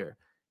contender,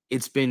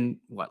 it's been,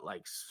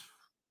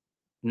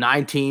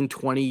 19,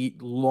 20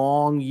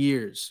 long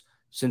years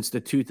since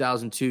the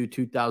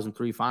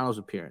 2002-2003 finals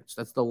appearance.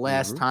 That's the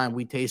last time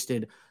we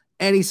tasted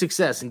any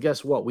success. And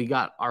guess what? We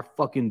got our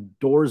fucking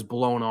doors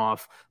blown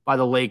off by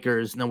the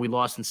Lakers, and then we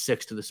lost in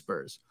 6 to the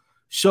Spurs.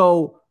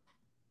 So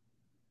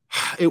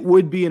it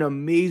would be an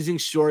amazing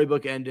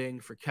storybook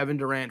ending for Kevin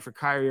Durant, for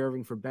Kyrie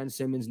Irving, for Ben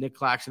Simmons, Nick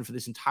Claxton, for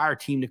this entire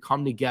team to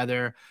come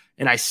together.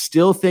 And I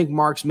still think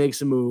Marks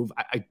makes a move.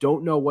 I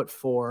don't know what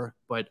for,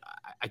 but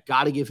I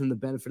got to give him the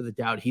benefit of the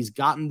doubt. He's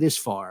gotten this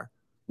far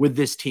with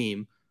this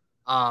team.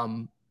 I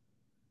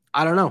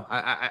don't know.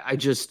 I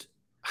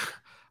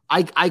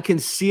can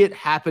see it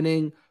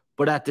happening,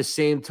 but at the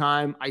same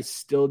time, I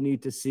still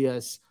need to see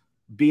us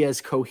be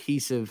as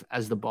cohesive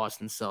as the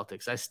Boston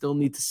Celtics. I still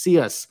need to see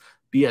us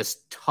be as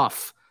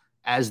tough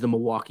as the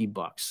Milwaukee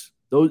Bucks.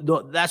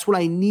 That's what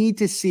I need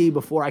to see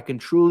before I can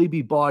truly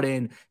be bought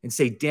in and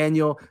say,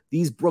 Daniel,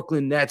 these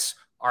Brooklyn Nets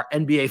are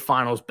NBA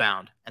Finals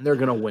bound, and they're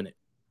going to win it.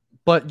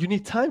 But you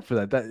need time for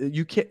that. That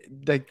you can't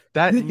like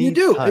that. You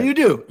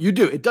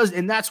do. It does,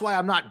 and that's why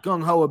I'm not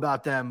gung ho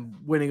about them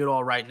winning it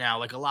all right now.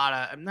 Like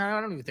I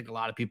don't even think a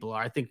lot of people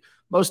are. I think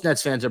most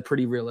Nets fans are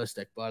pretty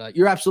realistic. But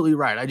you're absolutely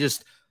right.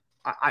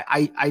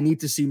 I need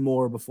to see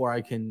more before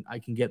I can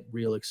get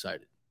real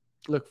excited.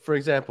 Look, for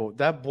example,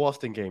 that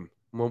Boston game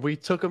when we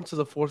took them to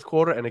the fourth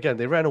quarter, and again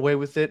they ran away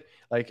with it.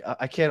 Like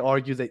I can't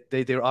argue that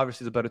they're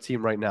obviously the better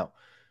team right now,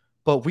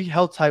 but we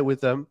held tight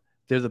with them.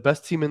 They're the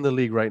best team in the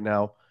league right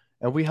now.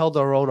 And we held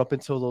our own up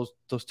until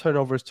those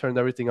turnovers turned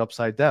everything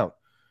upside down.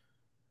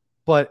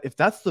 But if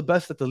that's the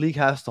best that the league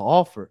has to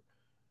offer,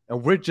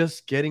 and we're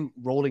just getting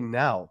rolling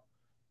now,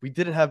 we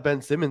didn't have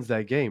Ben Simmons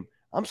that game.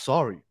 I'm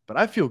sorry, but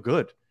I feel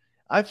good.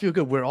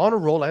 We're on a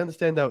roll. I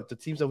understand that the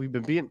teams that we've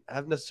been beating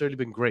haven't necessarily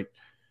been great.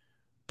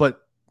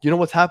 But you know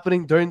what's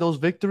happening during those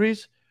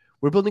victories?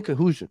 We're building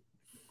cohesion.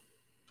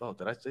 Oh,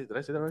 did I say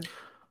that right?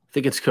 I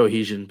think it's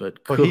cohesion,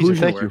 but cohesion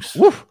thank works.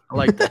 You. Woof. I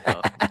like that,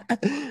 though.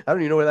 I don't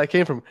even know where that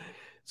came from.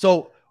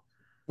 So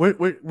we're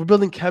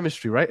building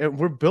chemistry, right? And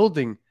we're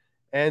building,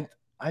 and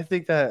I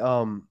think that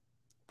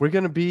we're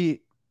gonna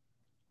be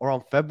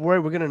around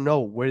February. We're gonna know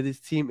where this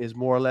team is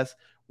more or less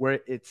where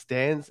it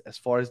stands as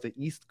far as the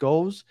East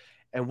goes,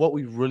 and what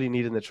we really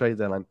need in the trade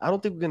deadline. I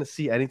don't think we're gonna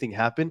see anything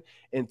happen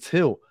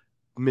until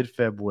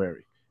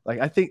mid-February. Like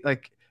I think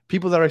like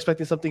people that are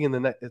expecting something in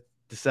the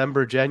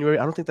December, January,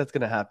 I don't think that's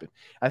gonna happen.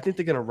 I think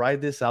they're gonna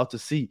ride this out to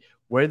see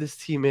where this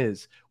team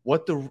is,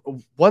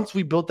 once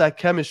we build that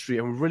chemistry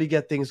and we really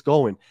get things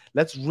going,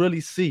 let's really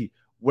see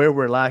where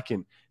we're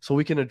lacking so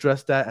we can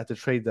address that at the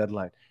trade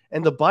deadline.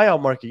 And the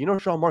buyout market,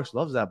 Sean Marks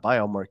loves that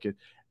buyout market.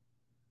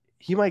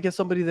 He might get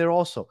somebody there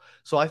also.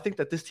 So I think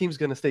that this team's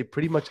going to stay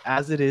pretty much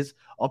as it is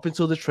up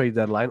until the trade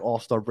deadline,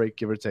 All-Star break,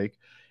 give or take.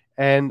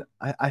 And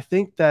I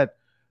think that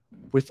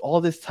with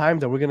all this time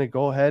that we're going to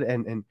go ahead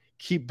and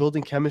keep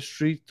building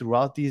chemistry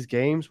throughout these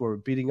games where we're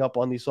beating up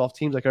on these soft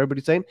teams like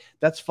everybody's saying,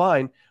 that's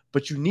fine.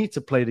 But you need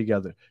to play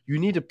together. You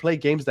need to play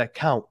games that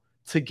count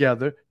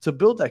together to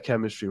build that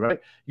chemistry, right?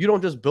 You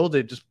don't just build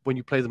it just when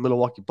you play the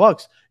Milwaukee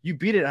Bucks. You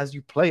beat it as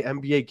you play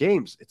NBA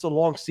games. It's a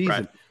long season.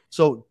 Right.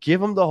 So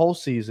give them the whole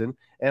season.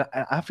 And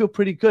I feel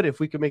pretty good if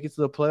we can make it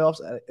to the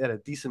playoffs at a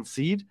decent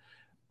seed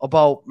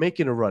about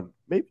making a run.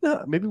 Maybe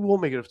not. Maybe we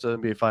won't make it to the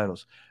NBA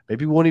Finals.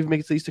 Maybe we won't even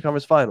make it to the Eastern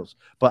Conference Finals.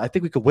 But I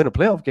think we could win a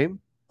playoff game,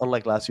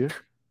 unlike last year.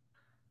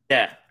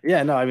 Yeah.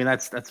 No, I mean,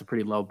 that's a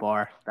pretty low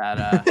bar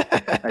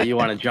that you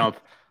want to jump.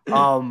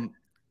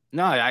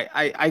 No,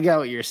 I get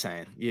what you're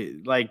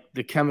saying. Like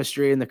the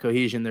chemistry and the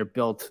cohesion, they're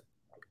built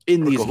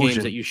in these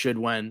games that you should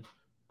win.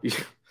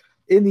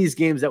 In these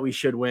games that we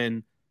should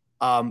win.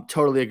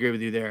 Totally agree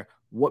with you there.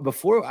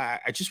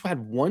 I just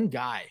had one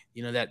guy,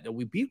 that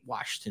we beat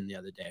Washington the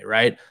other day,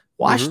 right?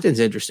 Washington's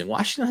interesting.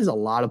 Washington has a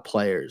lot of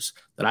players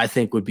that I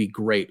think would be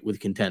great with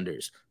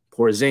contenders.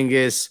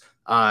 Porzingis,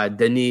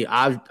 Denis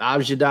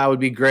Avdija would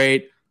be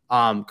great.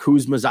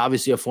 Kuzma's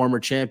obviously a former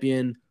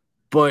champion,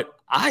 but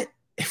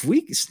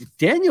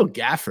Daniel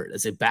Gafford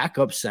as a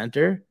backup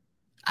center,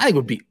 I think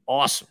would be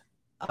awesome.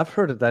 I've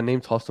heard that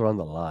name tossed around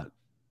a lot,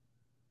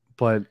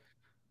 but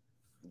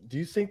do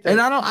you think that?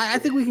 And I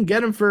think we can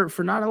get him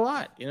for not a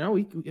lot. I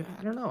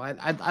don't know.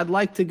 I'd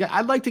like to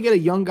get a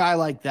young guy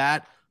like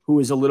that who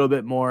is a little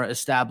bit more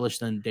established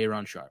than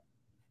Day'Ron Sharpe.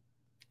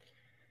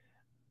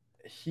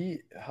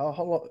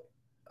 How long?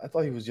 I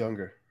thought he was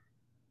younger.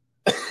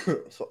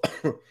 so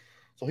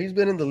he's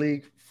been in the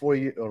league 4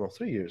 years. Oh no,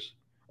 3 years.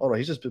 Oh no,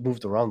 he's just been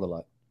moved around a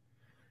lot.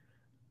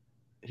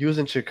 He was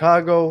in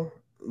Chicago,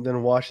 and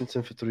then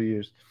Washington for 3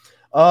 years.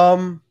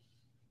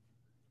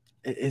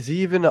 Is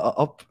he even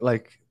up?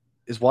 Like,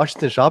 is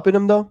Washington shopping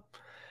him though?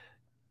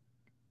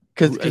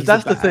 Because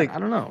that's the thing. I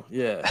don't know.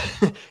 Yeah.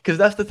 Because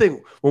that's the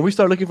thing. When we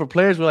start looking for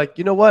players, we're like,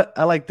 you know what?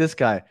 I like this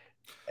guy,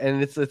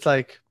 and it's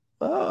like,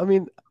 I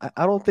mean,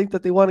 I don't think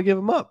that they want to give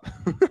him up.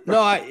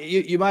 No,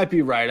 you might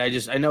be right.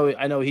 I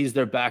know he's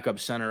their backup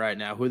center right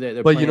now.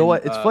 But playing, you know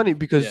what? It's funny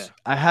because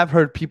I have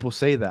heard people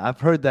say that.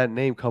 I've heard that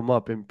name come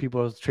up in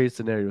people's trade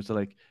scenarios. They're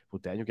like, well,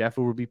 Daniel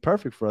Gafford would be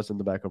perfect for us in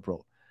the backup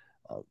role.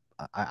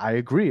 I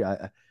agree.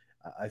 I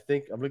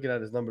think I'm looking at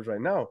his numbers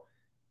right now.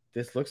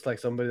 This looks like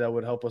somebody that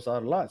would help us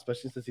out a lot,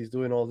 especially since he's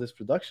doing all this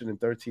production in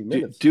 13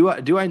 minutes. Do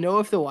I know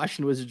if the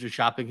Washington Wizards are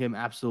shopping him?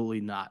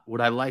 Absolutely not.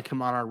 Would I like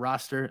him on our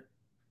roster?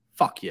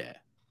 Fuck yeah.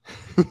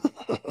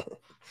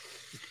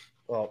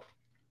 Well,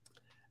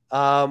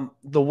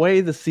 the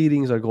way the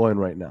seedings are going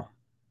right now,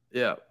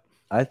 yeah,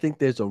 I think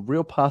there's a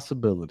real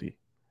possibility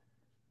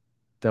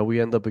that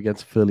we end up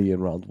against Philly in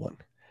round 1.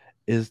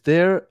 Is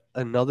there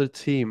another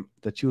team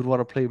that you would want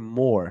to play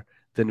more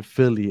than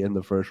Philly in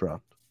the first round?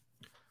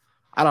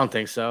 I don't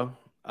think so.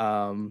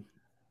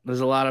 There's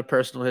a lot of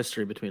personal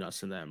history between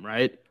us and them,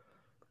 right?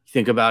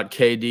 Think about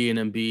KD and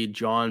Embiid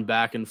jawing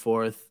back and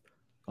forth.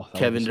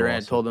 Kevin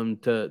Durant told them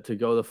to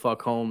go the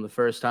fuck home the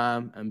first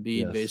time.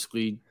 Embiid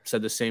basically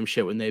said the same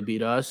shit when they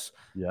beat us.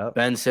 Yeah.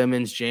 Ben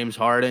Simmons, James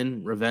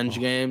Harden, revenge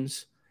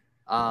games.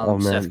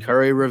 Seth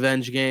Curry,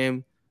 revenge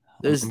game.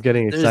 I'm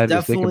getting excited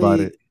to think about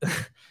it.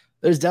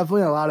 There's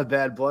definitely a lot of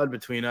bad blood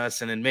between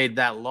us, and it made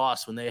that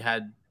loss when they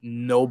had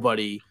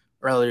nobody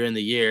earlier in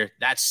the year.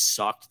 That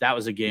sucked. That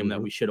was a game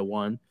that we should have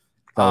won.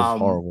 That was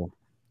horrible.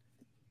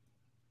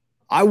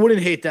 I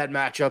wouldn't hate that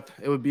matchup.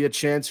 It would be a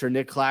chance for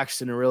Nick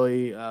Claxton to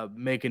really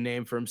make a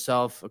name for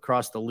himself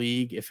across the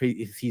league if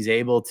he's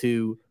able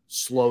to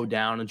slow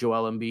down a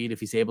Joel Embiid, if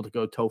he's able to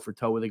go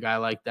toe-for-toe with a guy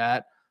like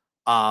that.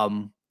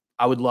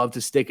 I would love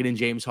to stick it in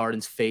James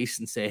Harden's face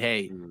and say,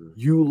 hey,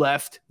 you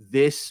left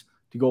this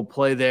to go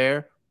play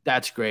there.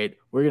 That's great.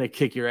 We're going to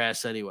kick your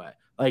ass anyway.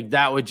 Like,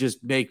 that would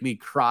just make me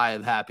cry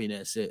of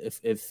happiness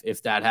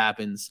if that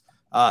happens.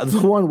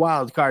 The one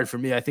wild card for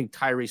me, I think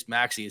Tyrese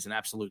Maxey is an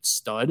absolute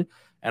stud.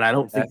 And I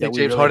don't think that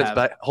James Harden's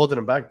holding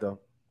him back, though.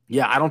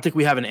 Yeah, I don't think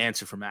we have an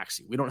answer for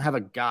Maxey. We don't have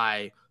a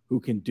guy who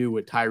can do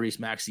what Tyrese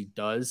Maxey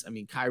does. I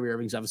mean, Kyrie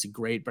Irving's obviously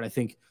great, but I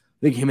think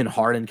him and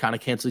Harden kind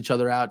of cancel each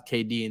other out.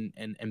 KD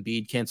and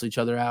Embiid cancel each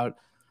other out.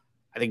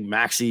 I think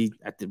Maxey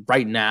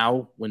right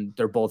now, when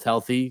they're both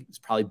healthy, is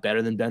probably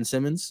better than Ben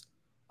Simmons.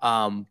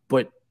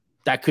 But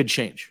that could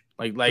change.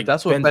 Like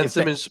that's what Ben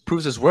Simmons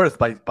proves his worth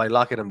by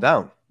locking him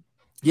down.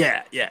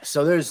 Yeah.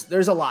 So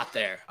there's a lot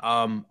there.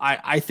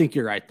 I think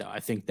you're right though. I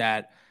think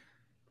that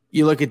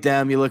you look at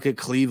them, you look at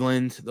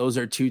Cleveland. Those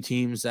are two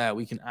teams that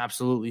we can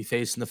absolutely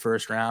face in the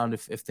first round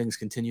if things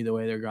continue the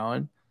way they're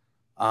going.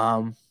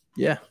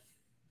 Yeah.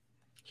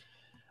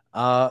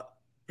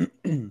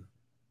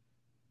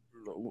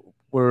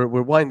 We're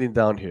winding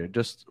down here.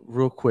 Just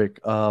real quick.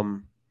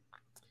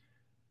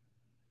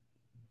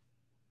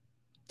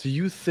 Do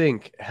you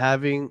think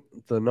having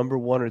the number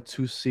 1 or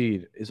 2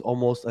 seed is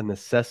almost a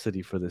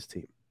necessity for this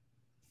team?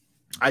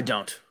 I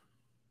don't.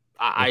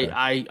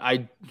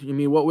 I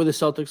mean, what were the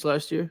Celtics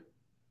last year?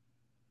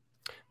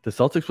 The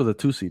Celtics were the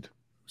 2 seed.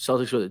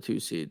 Celtics were the 2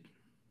 seed.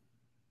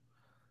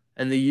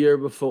 And the year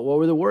before, what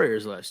were the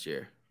Warriors last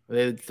year? Were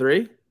they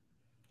 3?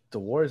 The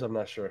Warriors, I'm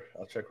not sure.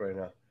 I'll check right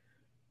now.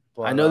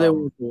 But, I know they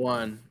were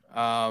 1.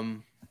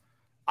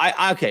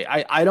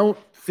 I don't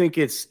think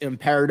it's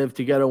imperative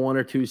to get a 1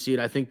 or 2 seed.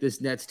 I think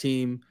this Nets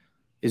team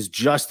is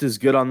just as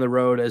good on the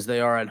road as they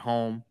are at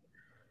home.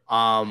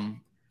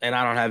 And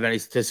I don't have any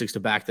statistics to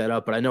back that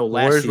up, but I know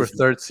Warriors were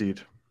 3rd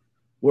seed.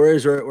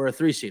 Warriors were a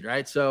 3 seed,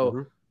 right?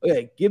 So,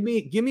 okay, give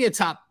me a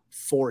top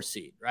 4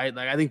 seed, right?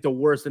 Like, I think the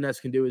worst the Nets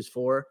can do is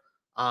 4.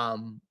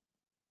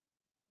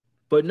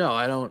 But no,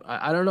 I don't know.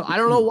 I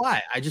don't know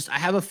why. I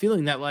have a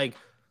feeling that, like,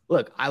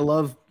 look, I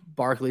love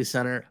Barclays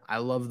Center. I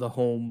love the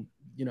home.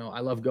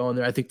 I love going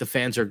there. I think the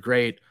fans are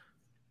great.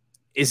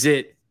 Is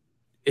it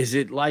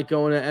like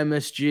going to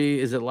MSG?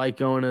 Is it like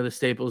going to the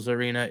Staples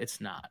Arena? It's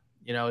not.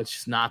 It's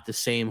just not the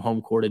same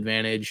home court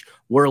advantage.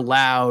 We're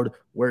loud.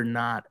 We're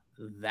not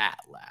that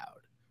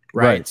loud.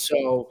 Right.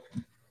 So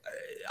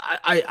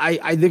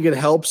I think it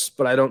helps,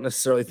 but I don't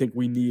necessarily think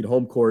we need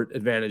home court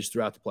advantage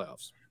throughout the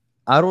playoffs.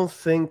 I don't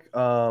think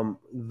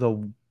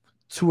the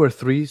 2 or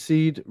 3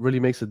 seed really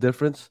makes a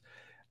difference.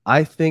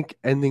 I think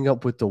ending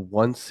up with the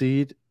 1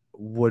 seed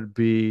would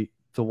be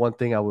the one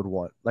thing I would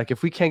want. Like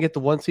if we can't get the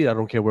 1 seed, I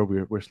don't care where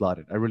we're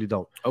slotted. I really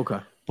don't. Okay.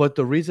 But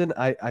the reason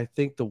I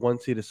think the 1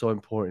 seed is so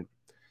important,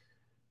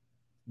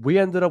 we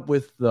ended up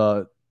with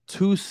the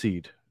 2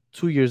 seed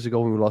 2 years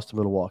ago when we lost to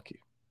Milwaukee.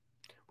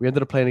 We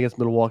ended up playing against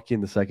Milwaukee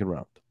in the second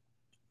round.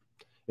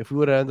 If we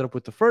would have ended up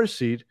with the 1st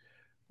seed,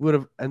 we would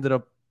have ended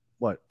up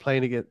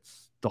playing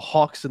against the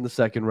Hawks in the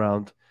second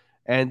round,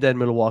 and then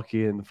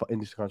Milwaukee in the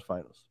Eastern Conference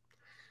Finals.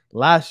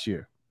 Last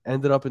year,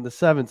 ended up in the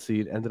 7th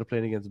seed, ended up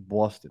playing against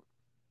Boston.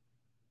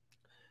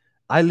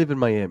 I live in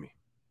Miami.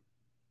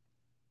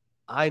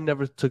 I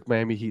never took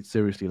Miami Heat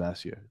seriously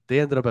last year. They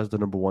ended up as the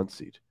number 1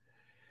 seed.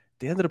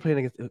 They ended up playing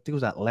against, I think it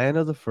was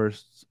Atlanta the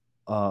first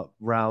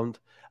round,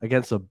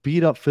 against a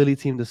beat-up Philly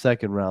team the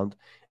second round,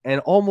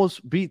 and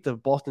almost beat the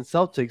Boston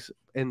Celtics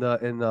in the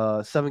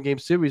 7-game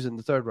series in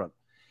the third round.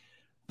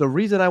 The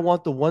reason I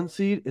want the 1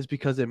 seed is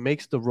because it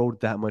makes the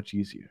road that much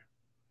easier.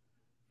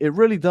 It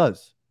really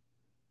does.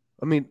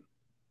 I mean,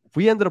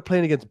 we ended up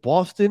playing against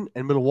Boston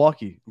and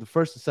Milwaukee in the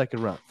first and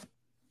second round.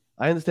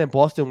 I understand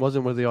Boston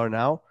wasn't where they are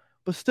now,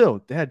 but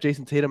still, they had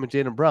Jason Tatum and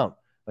Jaylen Brown.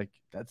 Like,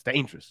 that's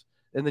dangerous.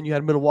 And then you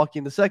had Milwaukee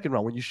in the second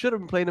round when you should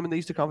have been playing them in the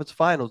Eastern Conference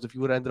Finals if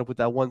you would have ended up with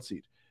that 1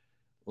 seed.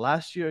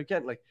 Last year,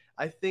 again,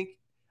 I think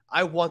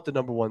I want the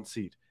number 1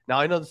 seed. Now,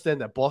 I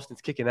understand that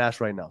Boston's kicking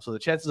ass right now, so the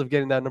chances of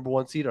getting that number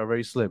 1 seed are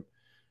very slim.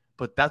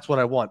 But that's what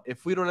I want.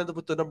 If we don't end up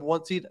with the number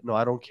 1 seed, no,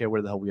 I don't care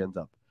where the hell we end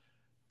up.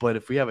 But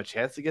if we have a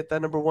chance to get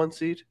that number 1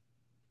 seed,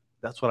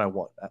 that's what I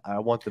want. I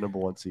want the number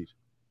 1 seed.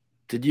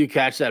 Did you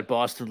catch that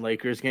Boston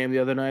Lakers game the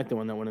other night, the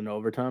one that went in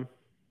overtime?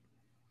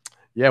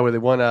 Yeah, where they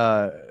won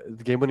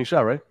the game-winning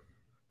shot, right?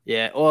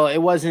 Yeah, well, it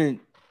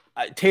wasn't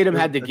Tatum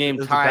had the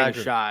game-tying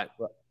shot.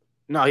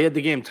 No, he had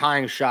the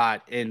game-tying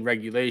shot in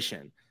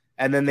regulation.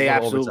 And then they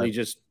absolutely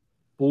just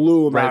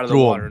blew him out of the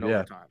water in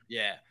overtime.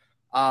 Yeah.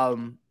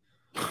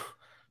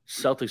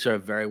 Celtics are a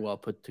very well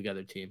put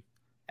together team.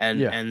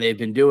 And they've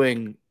been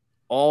doing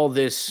all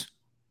this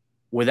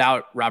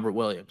without Robert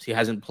Williams. He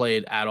hasn't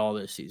played at all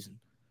this season.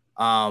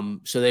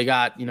 So they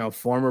got,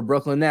 former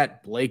Brooklyn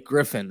Net, Blake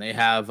Griffin. They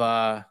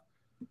have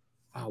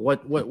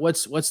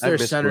what's their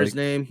center's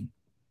name?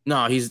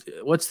 No,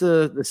 what's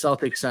the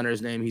Celtics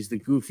center's name? He's the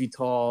goofy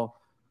tall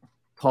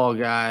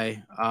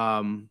guy.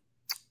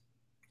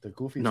 The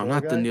goofy No, tall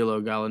not guy?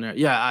 Danilo Gallinari.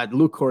 Yeah,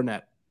 Luke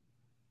Cornett.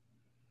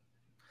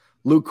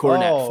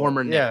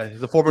 Former Knick. Yeah,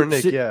 the former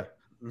Knick, yeah.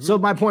 Mm-hmm. So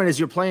my point is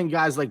you're playing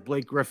guys like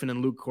Blake Griffin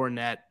and Luke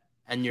Cornett,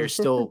 and you're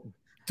still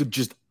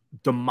just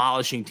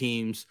demolishing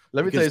teams.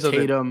 Let me tell you something.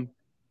 Tatum,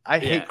 I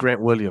hate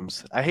Grant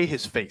Williams. I hate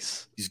his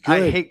face. He's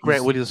good. I hate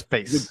Grant Williams'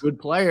 face. He's a good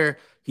player.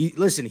 He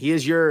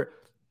is your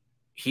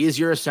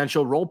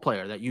essential role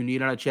player that you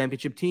need on a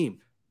championship team.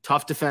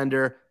 Tough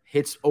defender,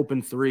 hits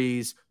open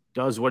threes,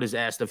 does what is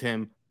asked of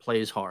him,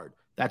 plays hard.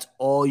 That's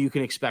all you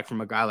can expect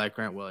from a guy like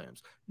Grant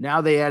Williams. Now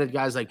they added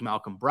guys like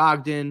Malcolm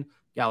Brogdon,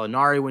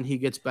 Gallinari when he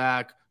gets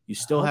back. You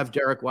still have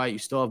Derek White. You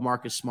still have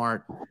Marcus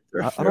Smart.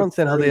 I don't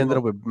understand how they ended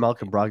up with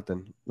Malcolm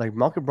Brogdon. Like,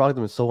 Malcolm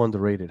Brogdon is so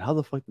underrated. How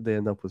the fuck did they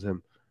end up with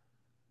him?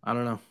 I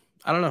don't know.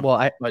 Well,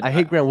 I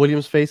hate Grant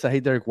Williams' face. I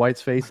hate Derek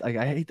White's face. I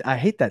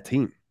hate that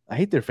team. I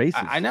hate their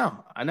faces. I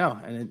know.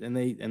 And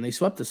they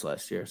swept us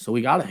last year. So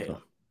we gotta hate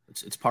them.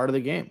 It's part of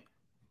the game.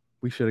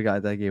 We should have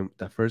got that game.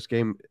 That first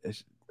game.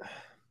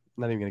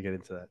 Not even gonna get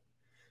into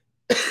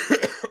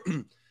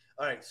that.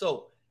 All right.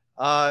 So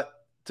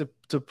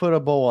to put a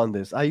bow on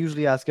this, I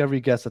usually ask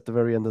every guest at the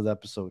very end of the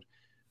episode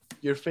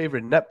your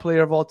favorite Net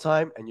player of all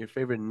time and your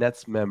favorite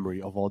Nets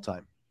memory of all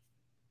time.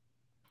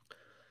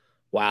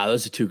 Wow,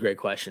 those are two great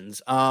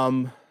questions.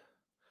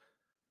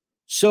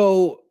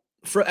 So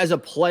as a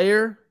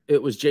player,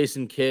 it was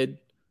Jason Kidd.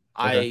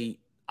 Okay.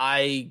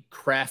 I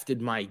crafted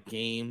my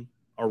game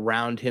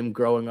around him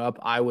growing up.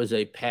 I was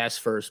a pass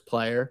first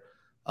player.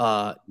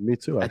 Me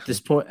too.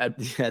 Actually.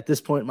 At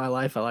this point in my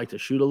life, I like to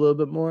shoot a little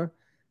bit more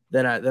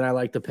than I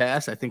like to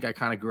pass. I think I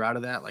kind of grew out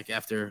of that like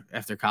after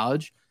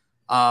college.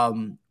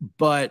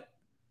 But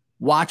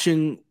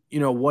watching,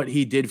 what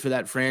he did for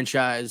that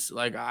franchise,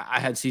 like I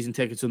had season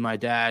tickets with my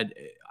dad.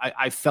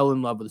 I fell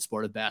in love with the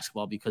sport of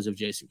basketball because of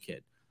Jason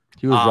Kidd.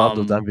 He was robbed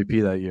of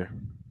MVP that year.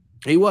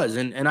 He was.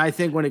 And I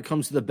think when it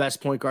comes to the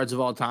best point guards of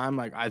all time,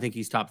 like I think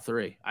he's top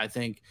 3. I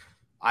think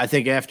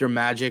after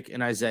Magic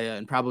and Isaiah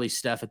and probably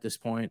Steph at this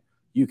point,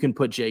 you can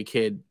put J.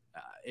 Kidd,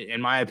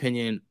 in my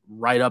opinion,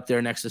 right up there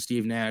next to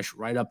Steve Nash,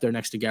 right up there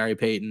next to Gary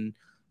Payton.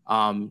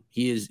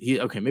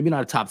 Okay, maybe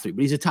not a top 3,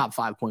 but he's a top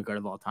 5 point guard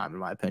of all time, in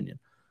my opinion.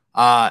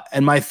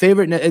 And my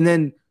favorite, and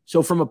then,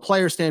 so from a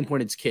player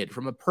standpoint, it's Kidd.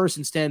 From a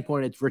person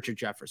standpoint, it's Richard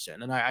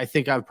Jefferson. And I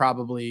think I've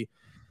probably,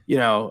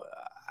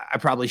 I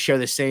probably share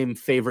the same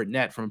favorite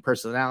Net from a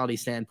personality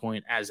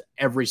standpoint as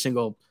every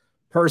single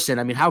person.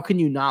 I mean, how can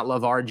you not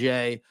love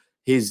RJ?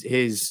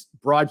 His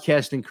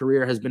broadcasting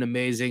career has been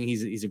amazing.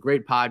 He's a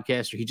great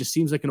podcaster. He just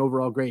seems like an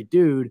overall great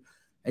dude.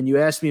 and you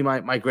asked me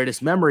my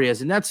greatest memory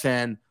as a Nets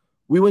fan,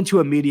 we went to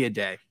a media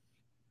day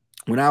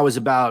when I was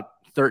about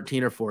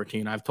 13 or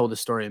 14. I've told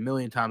this story a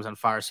million times on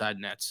Fireside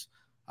Nets,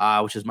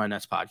 which is my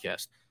Nets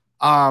podcast.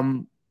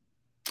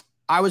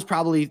 I was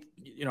probably,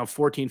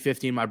 14,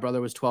 15. My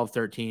brother was 12,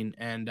 13.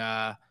 And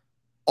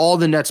all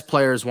the Nets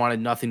players wanted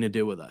nothing to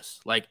do with us.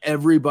 Like,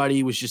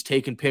 everybody was just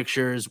taking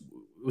pictures.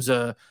 It was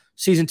a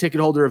season ticket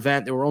holder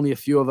event. There were only a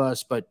few of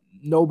us, but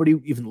nobody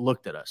even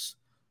looked at us.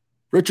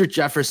 Richard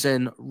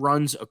Jefferson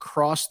runs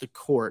across the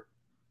court,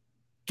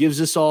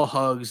 gives us all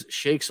hugs,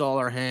 shakes all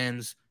our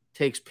hands,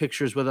 takes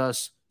pictures with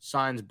us,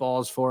 signs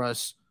balls for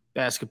us,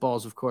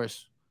 basketballs, of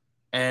course.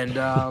 And,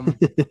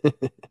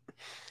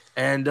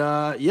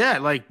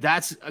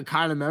 that's a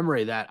kind of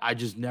memory that I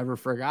just never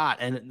forgot.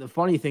 And the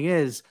funny thing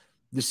is,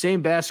 the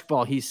same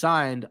basketball he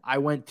signed, I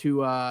went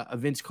to a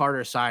Vince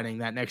Carter signing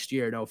that next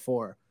year in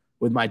 2004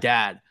 with my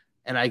dad.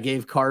 And I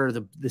gave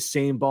Carter the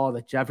same ball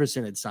that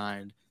Jefferson had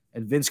signed.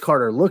 And Vince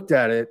Carter looked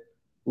at it,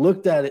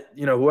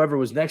 whoever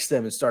was next to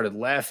him, and started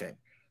laughing.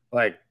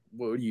 Like,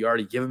 what, you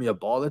already giving me a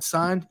ball that's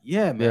signed?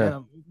 Yeah, man.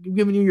 Yeah. I'm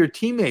giving you your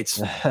teammates'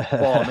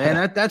 ball,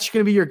 man. That's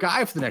going to be your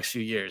guy for the next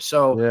few years.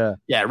 So,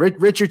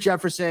 Richard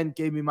Jefferson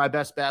gave me my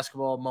best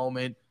basketball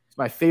moment. It's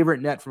my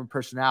favorite Net from a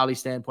personality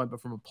standpoint,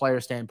 but from a player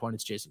standpoint,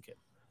 it's Jason Kidd.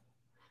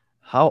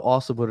 How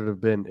awesome would it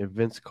have been if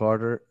Vince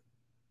Carter,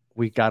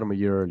 we got him a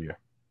year earlier?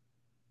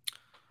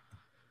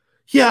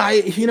 Yeah,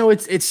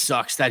 it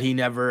sucks that he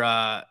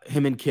never,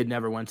 him and Kidd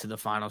never went to the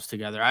finals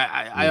together.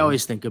 I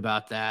always think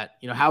about that.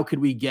 How could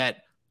we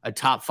get a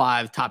top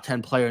 5, top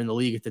 10 player in the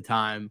league at the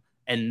time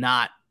and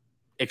not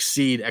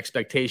exceed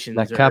expectations,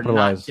 not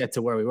capitalize, not get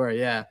to where we were?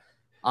 Yeah.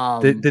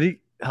 Did he?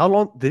 How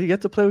long did he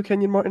get to play with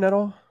Kenyon Martin at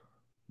all?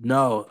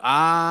 No.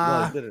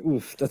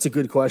 That's a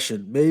good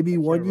question. Maybe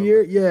 1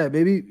 year. Yeah,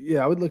 maybe.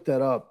 Yeah, I would look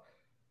that up.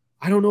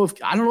 I don't know if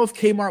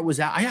Kmart was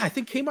out. I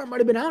think Kmart might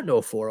have been out in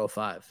 2004,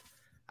 2005.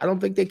 I don't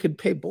think they could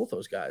pay both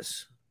those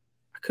guys.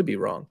 I could be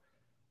wrong.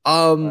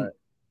 Right.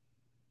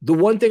 The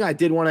one thing I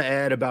did want to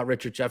add about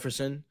Richard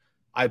Jefferson,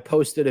 I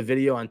posted a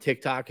video on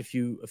TikTok a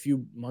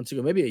few months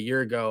ago, maybe a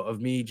year ago, of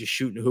me just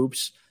shooting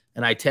hoops,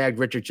 and I tagged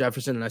Richard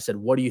Jefferson and I said,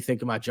 "What do you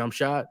think of my jump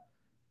shot?"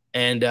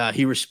 And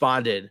he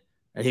responded,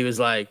 and he was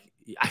like,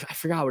 I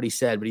forgot what he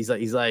said, but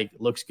he's like,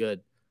 "Looks good,"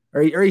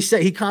 or he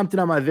said he commented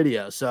on my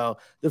video. So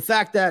the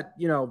fact that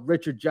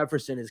Richard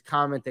Jefferson is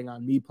commenting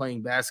on me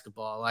playing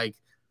basketball, like,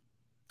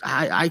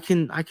 I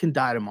can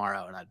die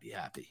tomorrow and I'd be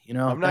happy.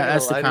 I'm not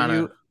that's the kind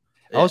of.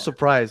 Yeah. I was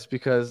surprised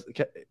because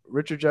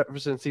Richard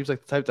Jefferson seems like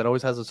the type that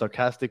always has a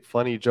sarcastic,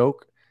 funny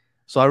joke.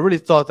 So I really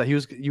thought that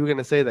you were going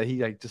to say that he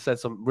just said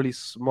some really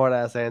smart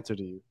ass answer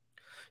to you.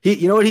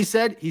 You know what he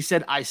said? He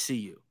said, "I see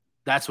you."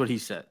 That's what he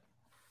said.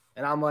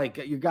 And I'm like,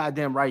 "You're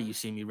goddamn right. You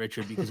see me,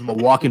 Richard, because I'm a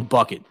walking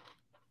bucket."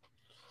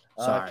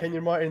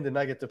 Kenyon Martin did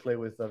not get to play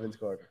with Vince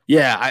Carter.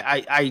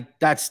 Yeah,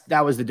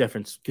 that was the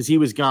difference because he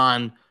was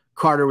gone.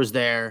 Carter was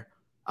there.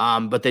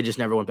 But they just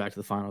never went back to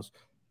the finals.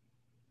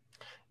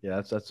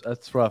 Yeah,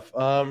 that's rough.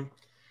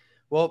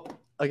 Well,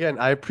 again,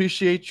 I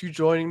appreciate you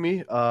joining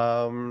me.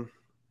 Go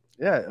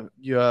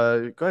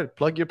ahead,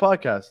 plug your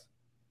podcast.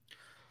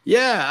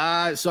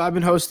 Yeah, so I've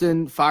been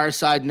hosting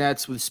Fireside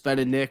Nets with Spen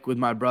and Nick with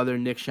my brother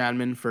Nick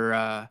Shanman for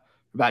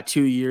about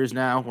 2 years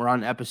now. We're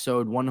on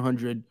episode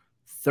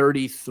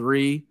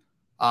 133,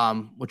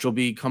 which will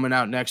be coming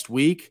out next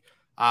week.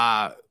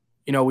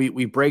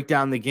 We break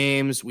down the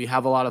games. We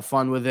have a lot of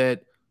fun with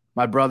it.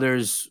 My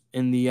brother's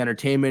in the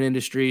entertainment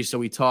industry, so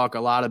we talk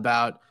a lot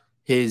about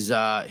his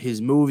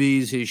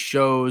movies, his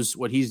shows,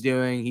 what he's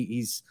doing.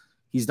 He's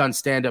done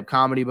stand-up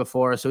comedy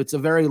before, so it's a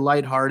very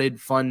lighthearted,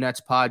 fun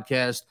Nets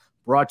podcast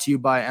brought to you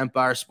by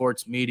Empire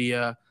Sports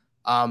Media.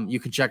 You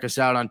can check us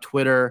out on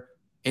Twitter,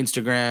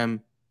 Instagram,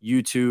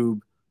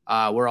 YouTube.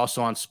 We're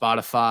also on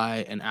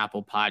Spotify and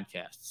Apple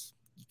Podcasts.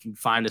 You can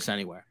find us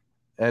anywhere.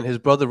 And his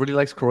brother really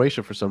likes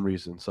Croatia for some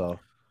reason, so...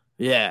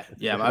 Yeah.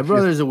 My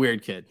brother's a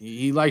weird kid.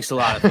 He likes a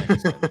lot of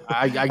things.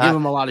 I give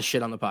him a lot of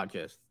shit on the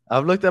podcast.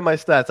 I've looked at my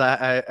stats.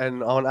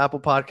 And on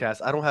Apple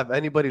Podcasts, I don't have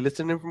anybody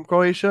listening from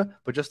Croatia,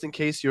 but just in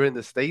case you're in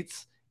the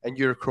States and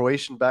you're a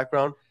Croatian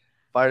background,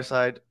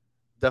 Fireside,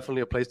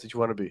 definitely a place that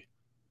you want to be.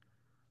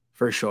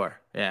 For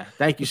sure. Yeah.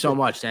 Thank you so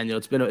much, Daniel.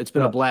 It's been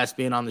a blast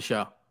being on the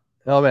show.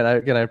 Oh, man,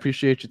 I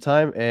appreciate your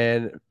time,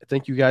 and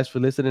thank you guys for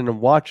listening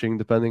and watching,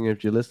 depending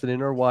if you're listening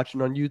or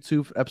watching on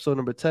YouTube, episode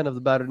number 10 of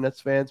the Battered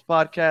Nets Fans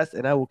Podcast,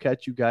 and I will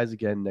catch you guys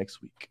again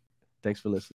next week. Thanks for listening.